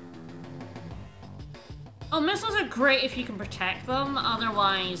 Oh, missiles are great if you can protect them,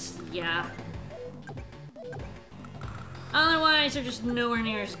 otherwise, yeah. Otherwise, they're just nowhere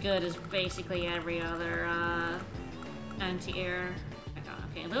near as good as basically every other, anti-air.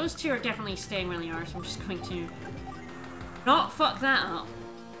 Okay, those two are definitely staying where they are, so I'm just going to not fuck that up.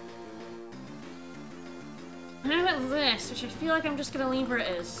 How about this, which I feel like I'm just gonna leave where it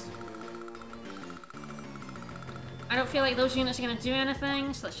is. I don't feel like those units are gonna do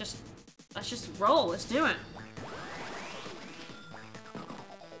anything, so let's just roll, let's do it.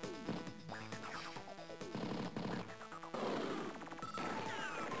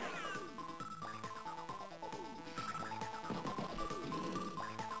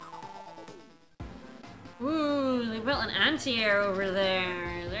 Ooh, they built an anti-air over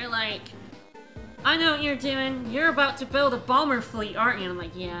there. They're like, I know what you're doing. You're about to build a bomber fleet, aren't you? And I'm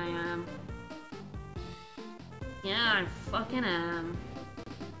like, yeah, I am. Yeah, I fucking am.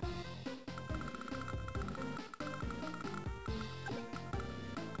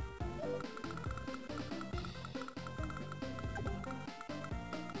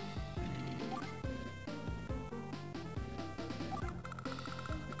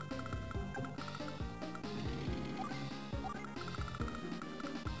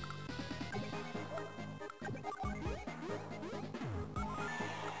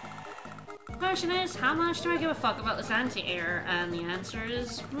 The question is, how much do I give a fuck about this anti-air? And the answer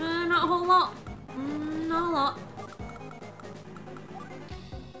is, not a whole lot. Not a lot.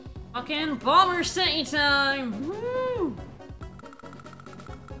 Fucking Bomber City time! Woo!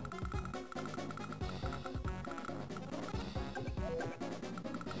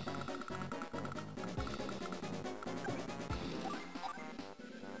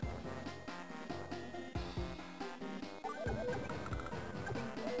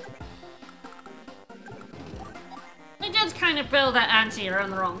 Kind of build that anti-air on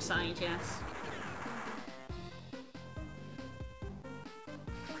the wrong side, yes.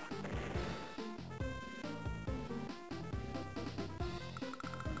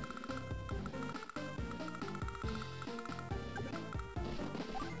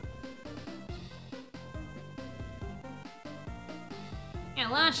 Yeah,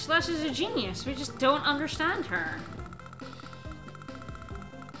 Lash is a genius. We just don't understand her.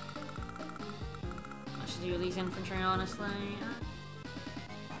 Do these infantry, honestly.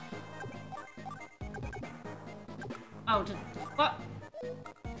 Oh, what?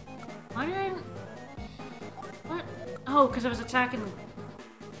 Why did I... What? Oh, because I was attacking...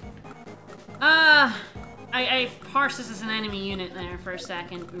 I parsed this as an enemy unit there for a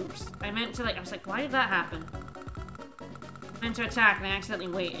second. Oops. I meant to, like, I was like, why did that happen? I meant to attack and I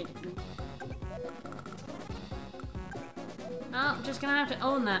accidentally waited. Oh, I'm just gonna have to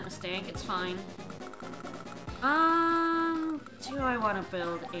own that mistake. It's fine. Do I want to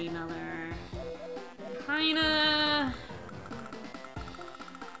build another? I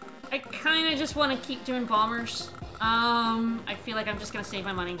kinda just want to keep doing bombers. I feel like I'm just gonna save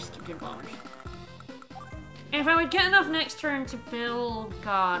my money and just keep doing bombers. If I would get enough next turn to build,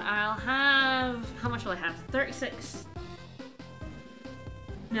 God, I'll have... How much will I have? 36?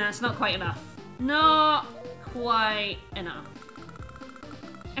 No, it's not quite enough. Not quite enough.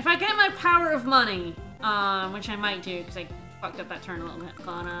 If I get my power of money... which I might do, because I fucked up that turn a little bit,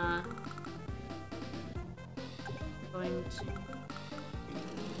 but, going to...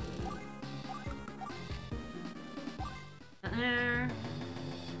 There.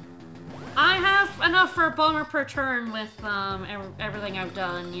 I have enough for a bomber per turn with, everything I've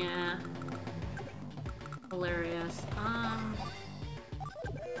done, yeah. Hilarious.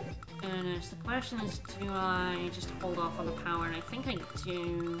 And the question is, do I just hold off on the power? And I think I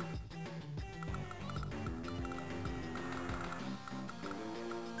do...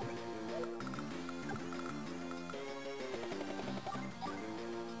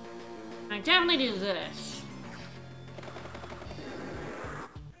 I definitely do this.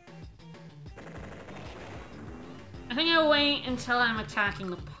 I think I'll wait until I'm attacking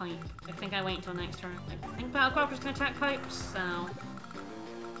the pipe. I think I wait until next turn. I think Battlecopter's gonna attack pipes, so...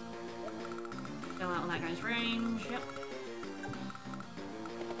 Fill out that guy's range, yep.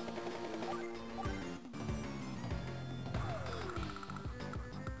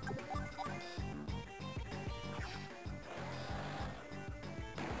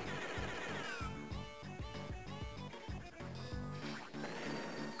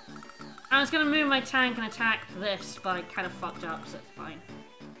 I was gonna move my tank and attack this, but I kind of fucked up, so it's fine.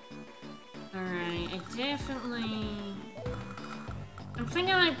 Alright, I definitely... I'm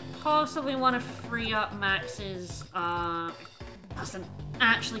thinking I possibly want to free up Max's, doesn't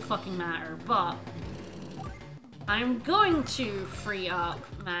actually fucking matter, but... I'm going to free up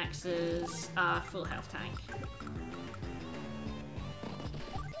Max's full health tank.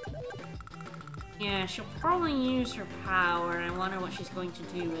 Yeah, she'll probably use her power. I wonder what she's going to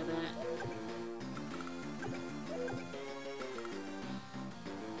do with it.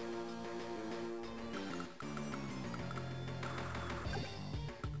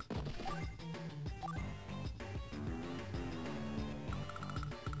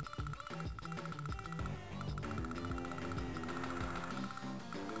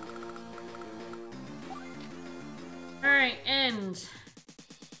 Alright, end.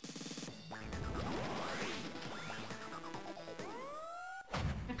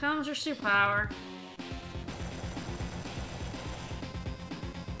 Here comes her superpower.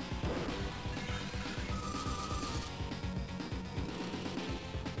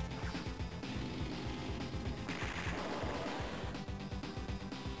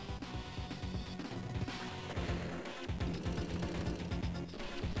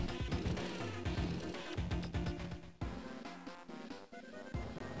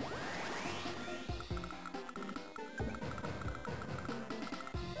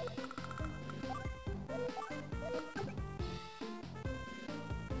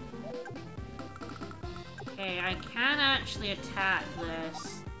 Okay, I can actually attack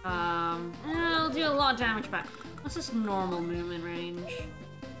this. It'll do a lot of damage back. What's this normal movement range?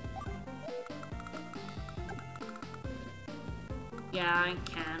 Yeah, I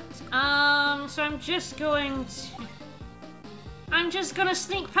can't. So I'm just going to... I'm just gonna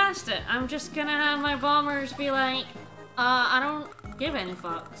sneak past it. I'm just gonna have my bombers be like, I don't give any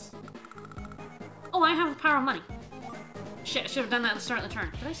fucks. Oh, I have the power of money. Shit, I should have done that at the start of the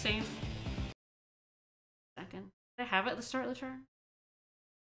turn. Did I save? Second. Did I have it at the start of the turn?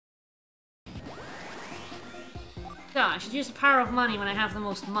 Yeah, I should use the power of money when I have the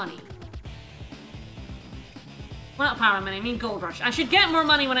most money. Well, not power of money, I mean gold rush. I should get more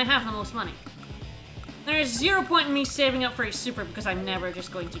money when I have the most money. There is 0 point in me saving up for a super because I'm never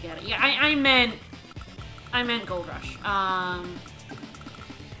just going to get it. Yeah, I meant gold rush. I'm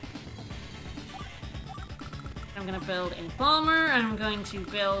gonna build a bomber, I'm going to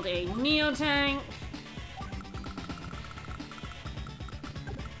build a Neo tank.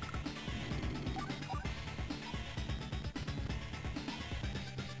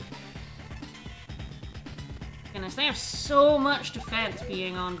 Goodness, they have so much defense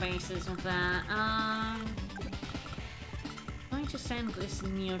being on bases with that. I'm going to send this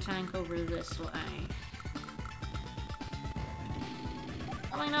Neo tank over this way.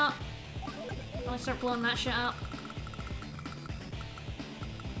 Probably not. Probably start blowing that shit up.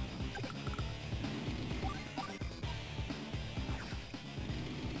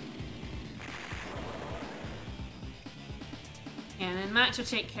 And then Max will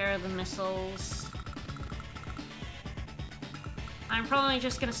take care of the missiles. I'm probably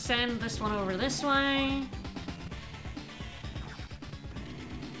just gonna send this one over this way.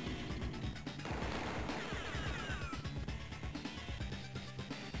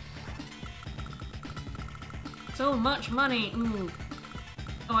 So much money. Ooh.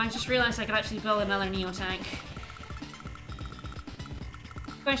 Oh, I just realized I could actually build another Neo tank.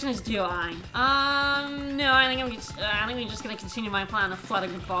 Question is, do I? No, I think I'm just gonna continue my plan of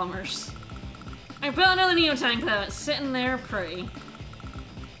flooding with bombers. I built another Neo tank though, it's sitting there pretty.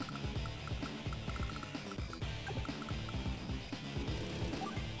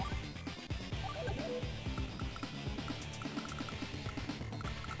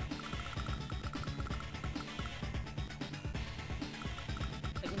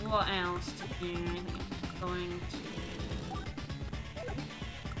 Like, what else to do? I think I'm going to...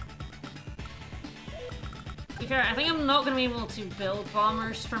 I think I'm not going to be able to build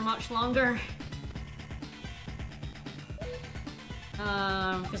bombers for much longer.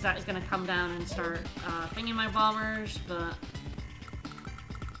 Because that is going to come down and start thinking my bombers, but...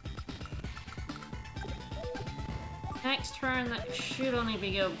 Next turn, that should only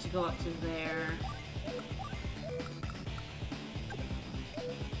be able to go up to there.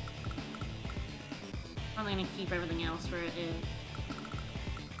 Probably going to keep everything else where it is.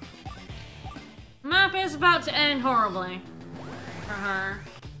 Map is about to end horribly for her.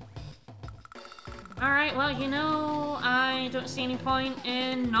 Alright, well, you know, I don't see any point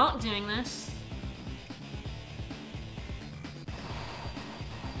in not doing this.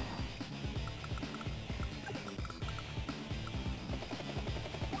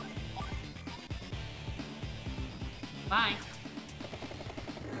 Bye.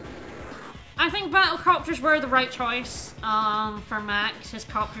 I think battlecopters were the right choice for Max. His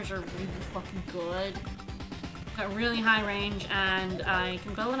copters are really fucking good. Got really high range, and I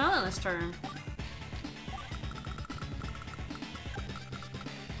can build another this turn.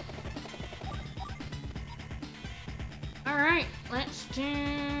 Alright, let's do...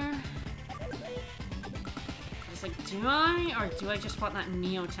 It's like, do I? Or do I just want that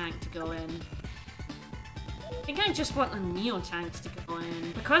Neo tank to go in? I think I just want the Neo tanks to go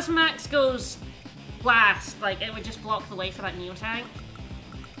in. Because Max goes last, like, it would just block the way for that Neo tank.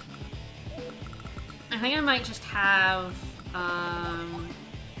 I think I might just have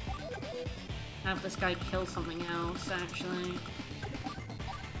this guy kill something else, actually.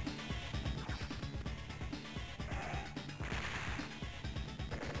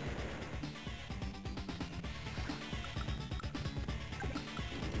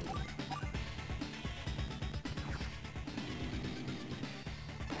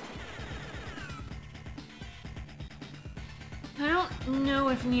 I don't know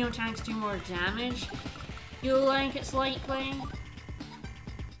if Neo tanks do more damage. Feel like it's likely.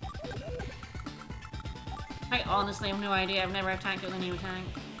 I honestly have no idea. I've never attacked it with a Neo tank.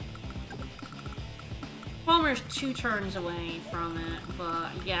 Bomber's 2 turns away from it,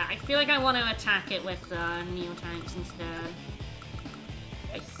 but yeah, I feel like I want to attack it with Neo tanks instead.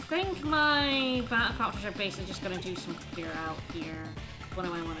 I think my Battlecopters are basically just going to do some clear out here. What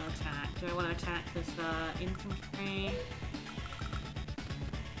do I want to attack? Do I want to attack this infantry?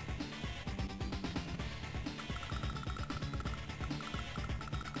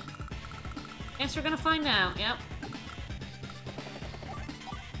 Guess we're gonna find out, yep.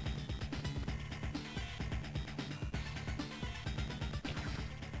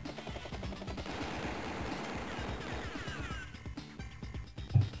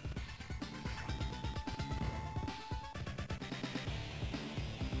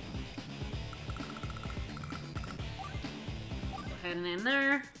 Heading in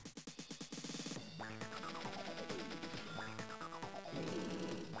there.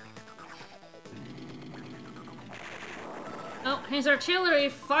 Oh, his artillery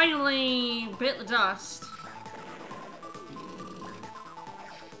finally bit the dust.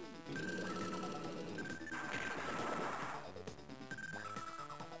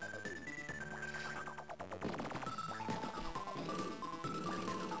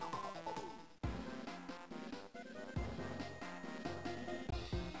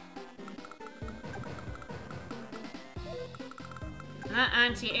 That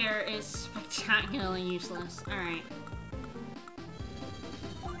anti-air is spectacularly useless. Alright.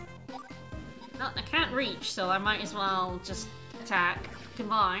 Well, I can't reach, so I might as well just attack.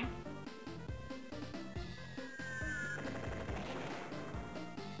 Goodbye.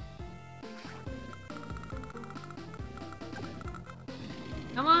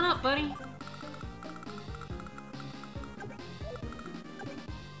 Come on up, buddy.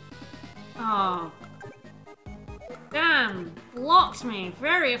 Oh. Damn! Blocked me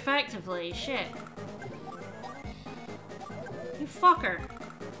very effectively. Shit. You fucker.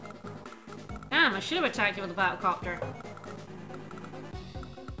 Damn, I should have attacked you with a Battlecopter.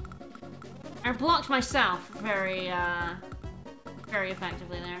 I blocked myself very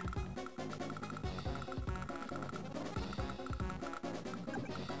effectively there.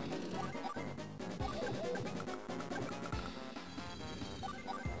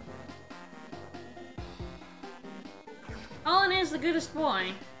 Colin is the goodest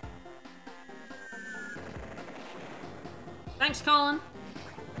boy. Thanks, Colin.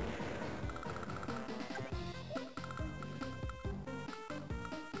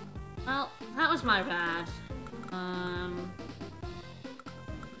 Well, that was my bad.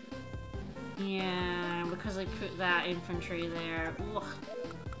 Yeah, because I put that infantry there. Ugh.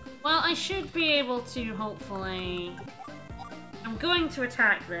 Well, I should be able to, hopefully... I'm going to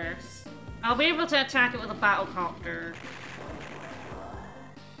attack this. I'll be able to attack it with a Battlecopter.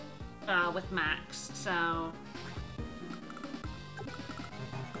 With Max, so...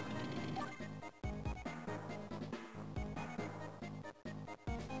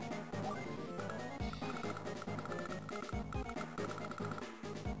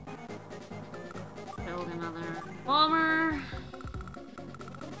 Build another bomber.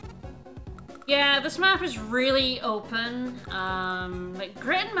 Yeah, this map is really open. Like,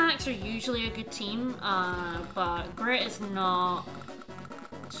 Grit and Max are usually a good team, but Grit is not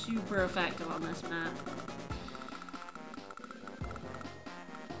super effective on this map.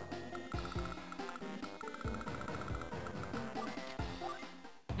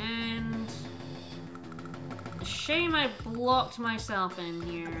 And... a shame I blocked myself in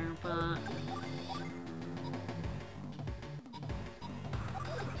here, but...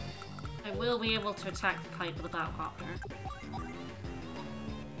 I will be able to attack the pipe with a Battlecopter.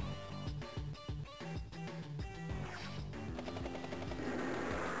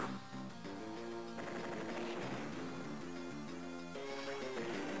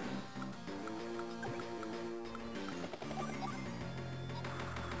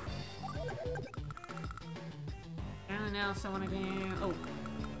 anything else I want to do. Oh.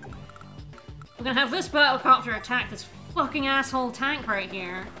 We're gonna have this battlecopter attack this fucking asshole tank right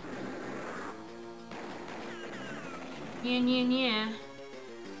here. Yeah.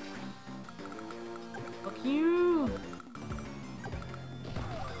 Fuck you.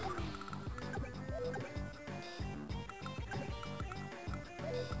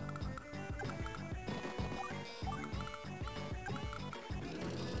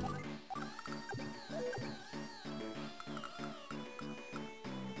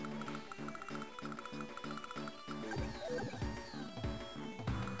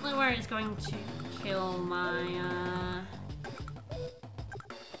 Where it's going to kill my,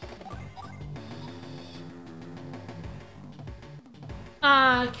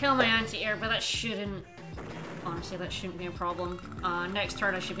 kill my anti-air, but that shouldn't... Honestly, that shouldn't be a problem. Next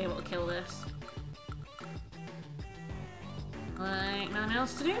turn I should be able to kill this. Like, nothing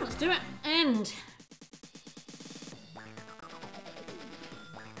else to do. Let's do it. End!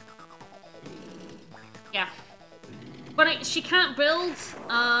 Yeah. But she can't build.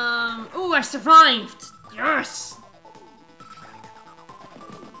 Ooh, I survived! Yes!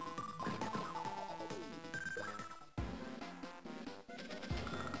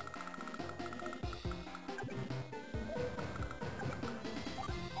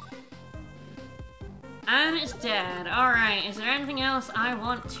 And it's dead. Alright, is there anything else I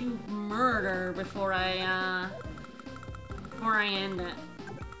want to murder before I end it?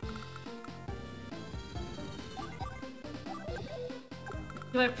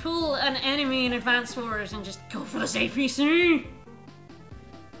 Do I pull an enemy in Advanced Wars and just go for this APC?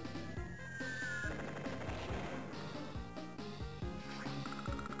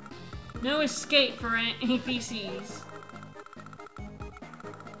 No escape for APCs.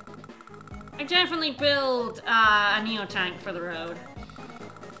 I definitely build a Neo tank for the road.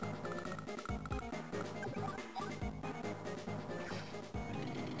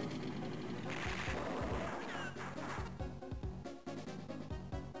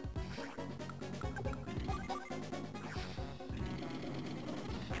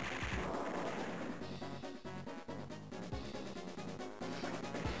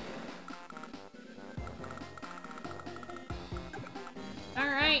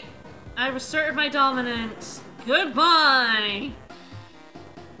 Alright, I've asserted my dominance. Goodbye!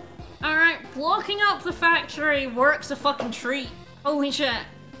 Alright, blocking up the factory works a fucking treat. Holy shit.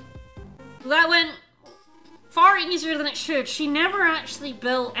 That went far easier than it should. She never actually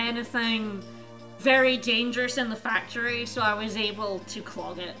built anything very dangerous in the factory, so I was able to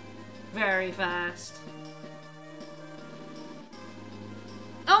clog it very fast.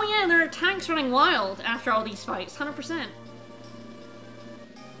 Oh yeah, there are tanks running wild after all these fights, 100%.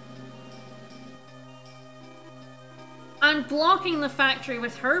 And blocking the factory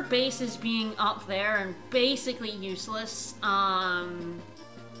with her bases being up there and basically useless,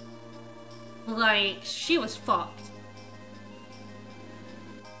 like, she was fucked.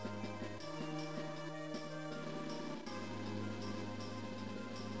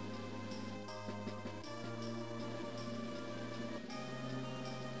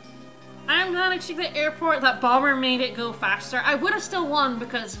 I'm glad actually the airport, that bomber made it go faster. I would have still won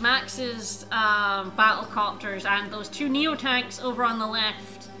because Max's battlecopters and those two Neo tanks over on the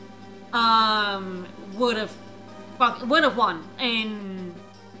left would have won in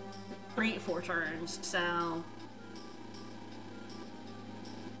 3 to 4 turns. So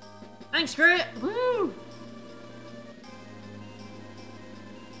thanks, Grit. Woo!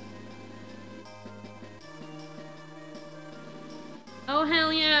 Oh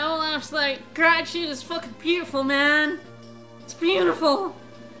hell yeah, Olaf's like, gratitude is fucking beautiful, man. It's beautiful.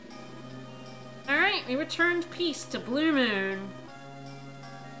 Alright, we returned peace to Blue Moon.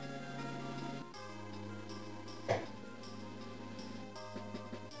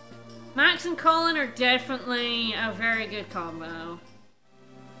 Max and Colin are definitely a very good combo.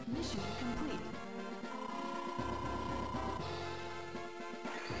 Mission complete.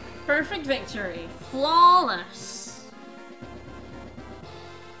 Perfect victory. Flawless.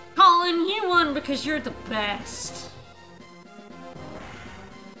 Colin, you won because you're the best.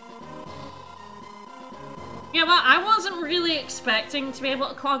 Yeah, well, I wasn't really expecting to be able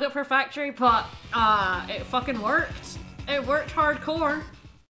to clog up her factory, but it fucking worked. It worked hardcore.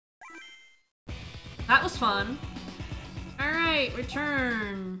 That was fun. Alright,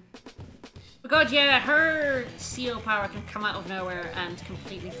 return. But god, yeah, her CO power can come out of nowhere and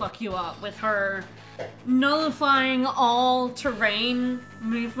completely fuck you up with her nullifying all terrain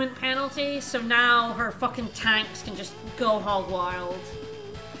movement penalty, so now her fucking tanks can just go hog wild.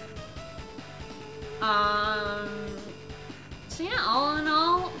 So yeah, all in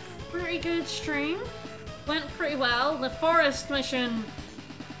all, pretty good stream. went pretty well. The forest mission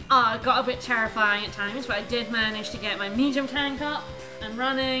got a bit terrifying at times, but I did manage to get my medium tank up and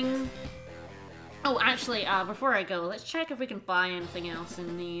running. Oh, actually, before I go, let's check if we can buy anything else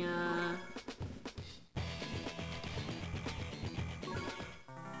in the,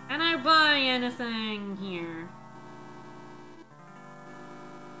 Can I buy anything here?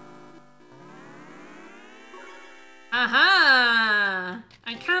 Aha!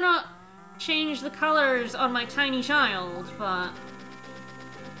 I cannot change the colors on my tiny child, but...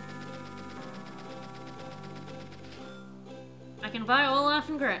 I can buy Olaf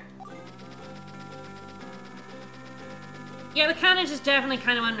and Grit. Yeah, the carnage is definitely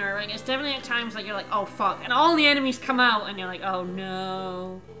kind of unnerving. It's definitely at times like you're like, oh fuck, and all the enemies come out and you're like, oh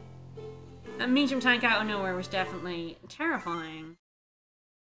no. That medium tank out of nowhere was definitely terrifying.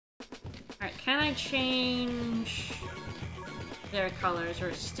 Alright, can I change their colors, or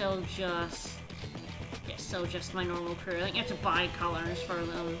it's still just... Yeah, still just my normal crew. I think you have to buy colors for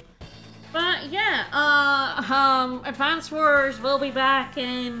them. But yeah, Advance Wars will be back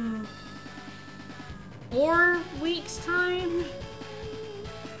in 4 weeks' time?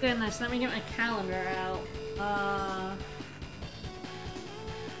 Goodness, let me get my calendar out.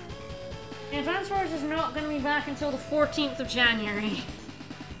 Advance Wars is not going to be back until the 14th of January.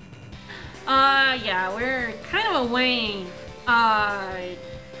 Yeah, we're kind of away,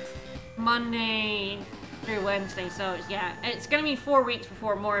 Monday through Wednesday, so yeah, it's going to be 4 weeks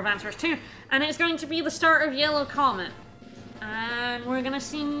before more Advance Wars 2, and it's going to be the start of Yellow Comet. And we're going to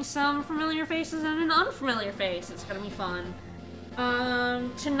see some familiar faces and an unfamiliar face. It's going to be fun.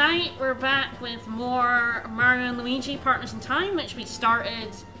 Tonight we're back with more Mario and Luigi Partners in Time, which we started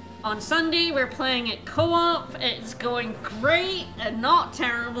on Sunday. We're playing it co-op. It's going great and not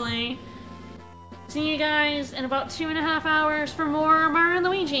terribly. See you guys in about 2.5 hours for more Mario and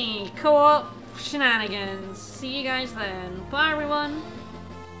Luigi co-op shenanigans. See you guys then. Bye everyone.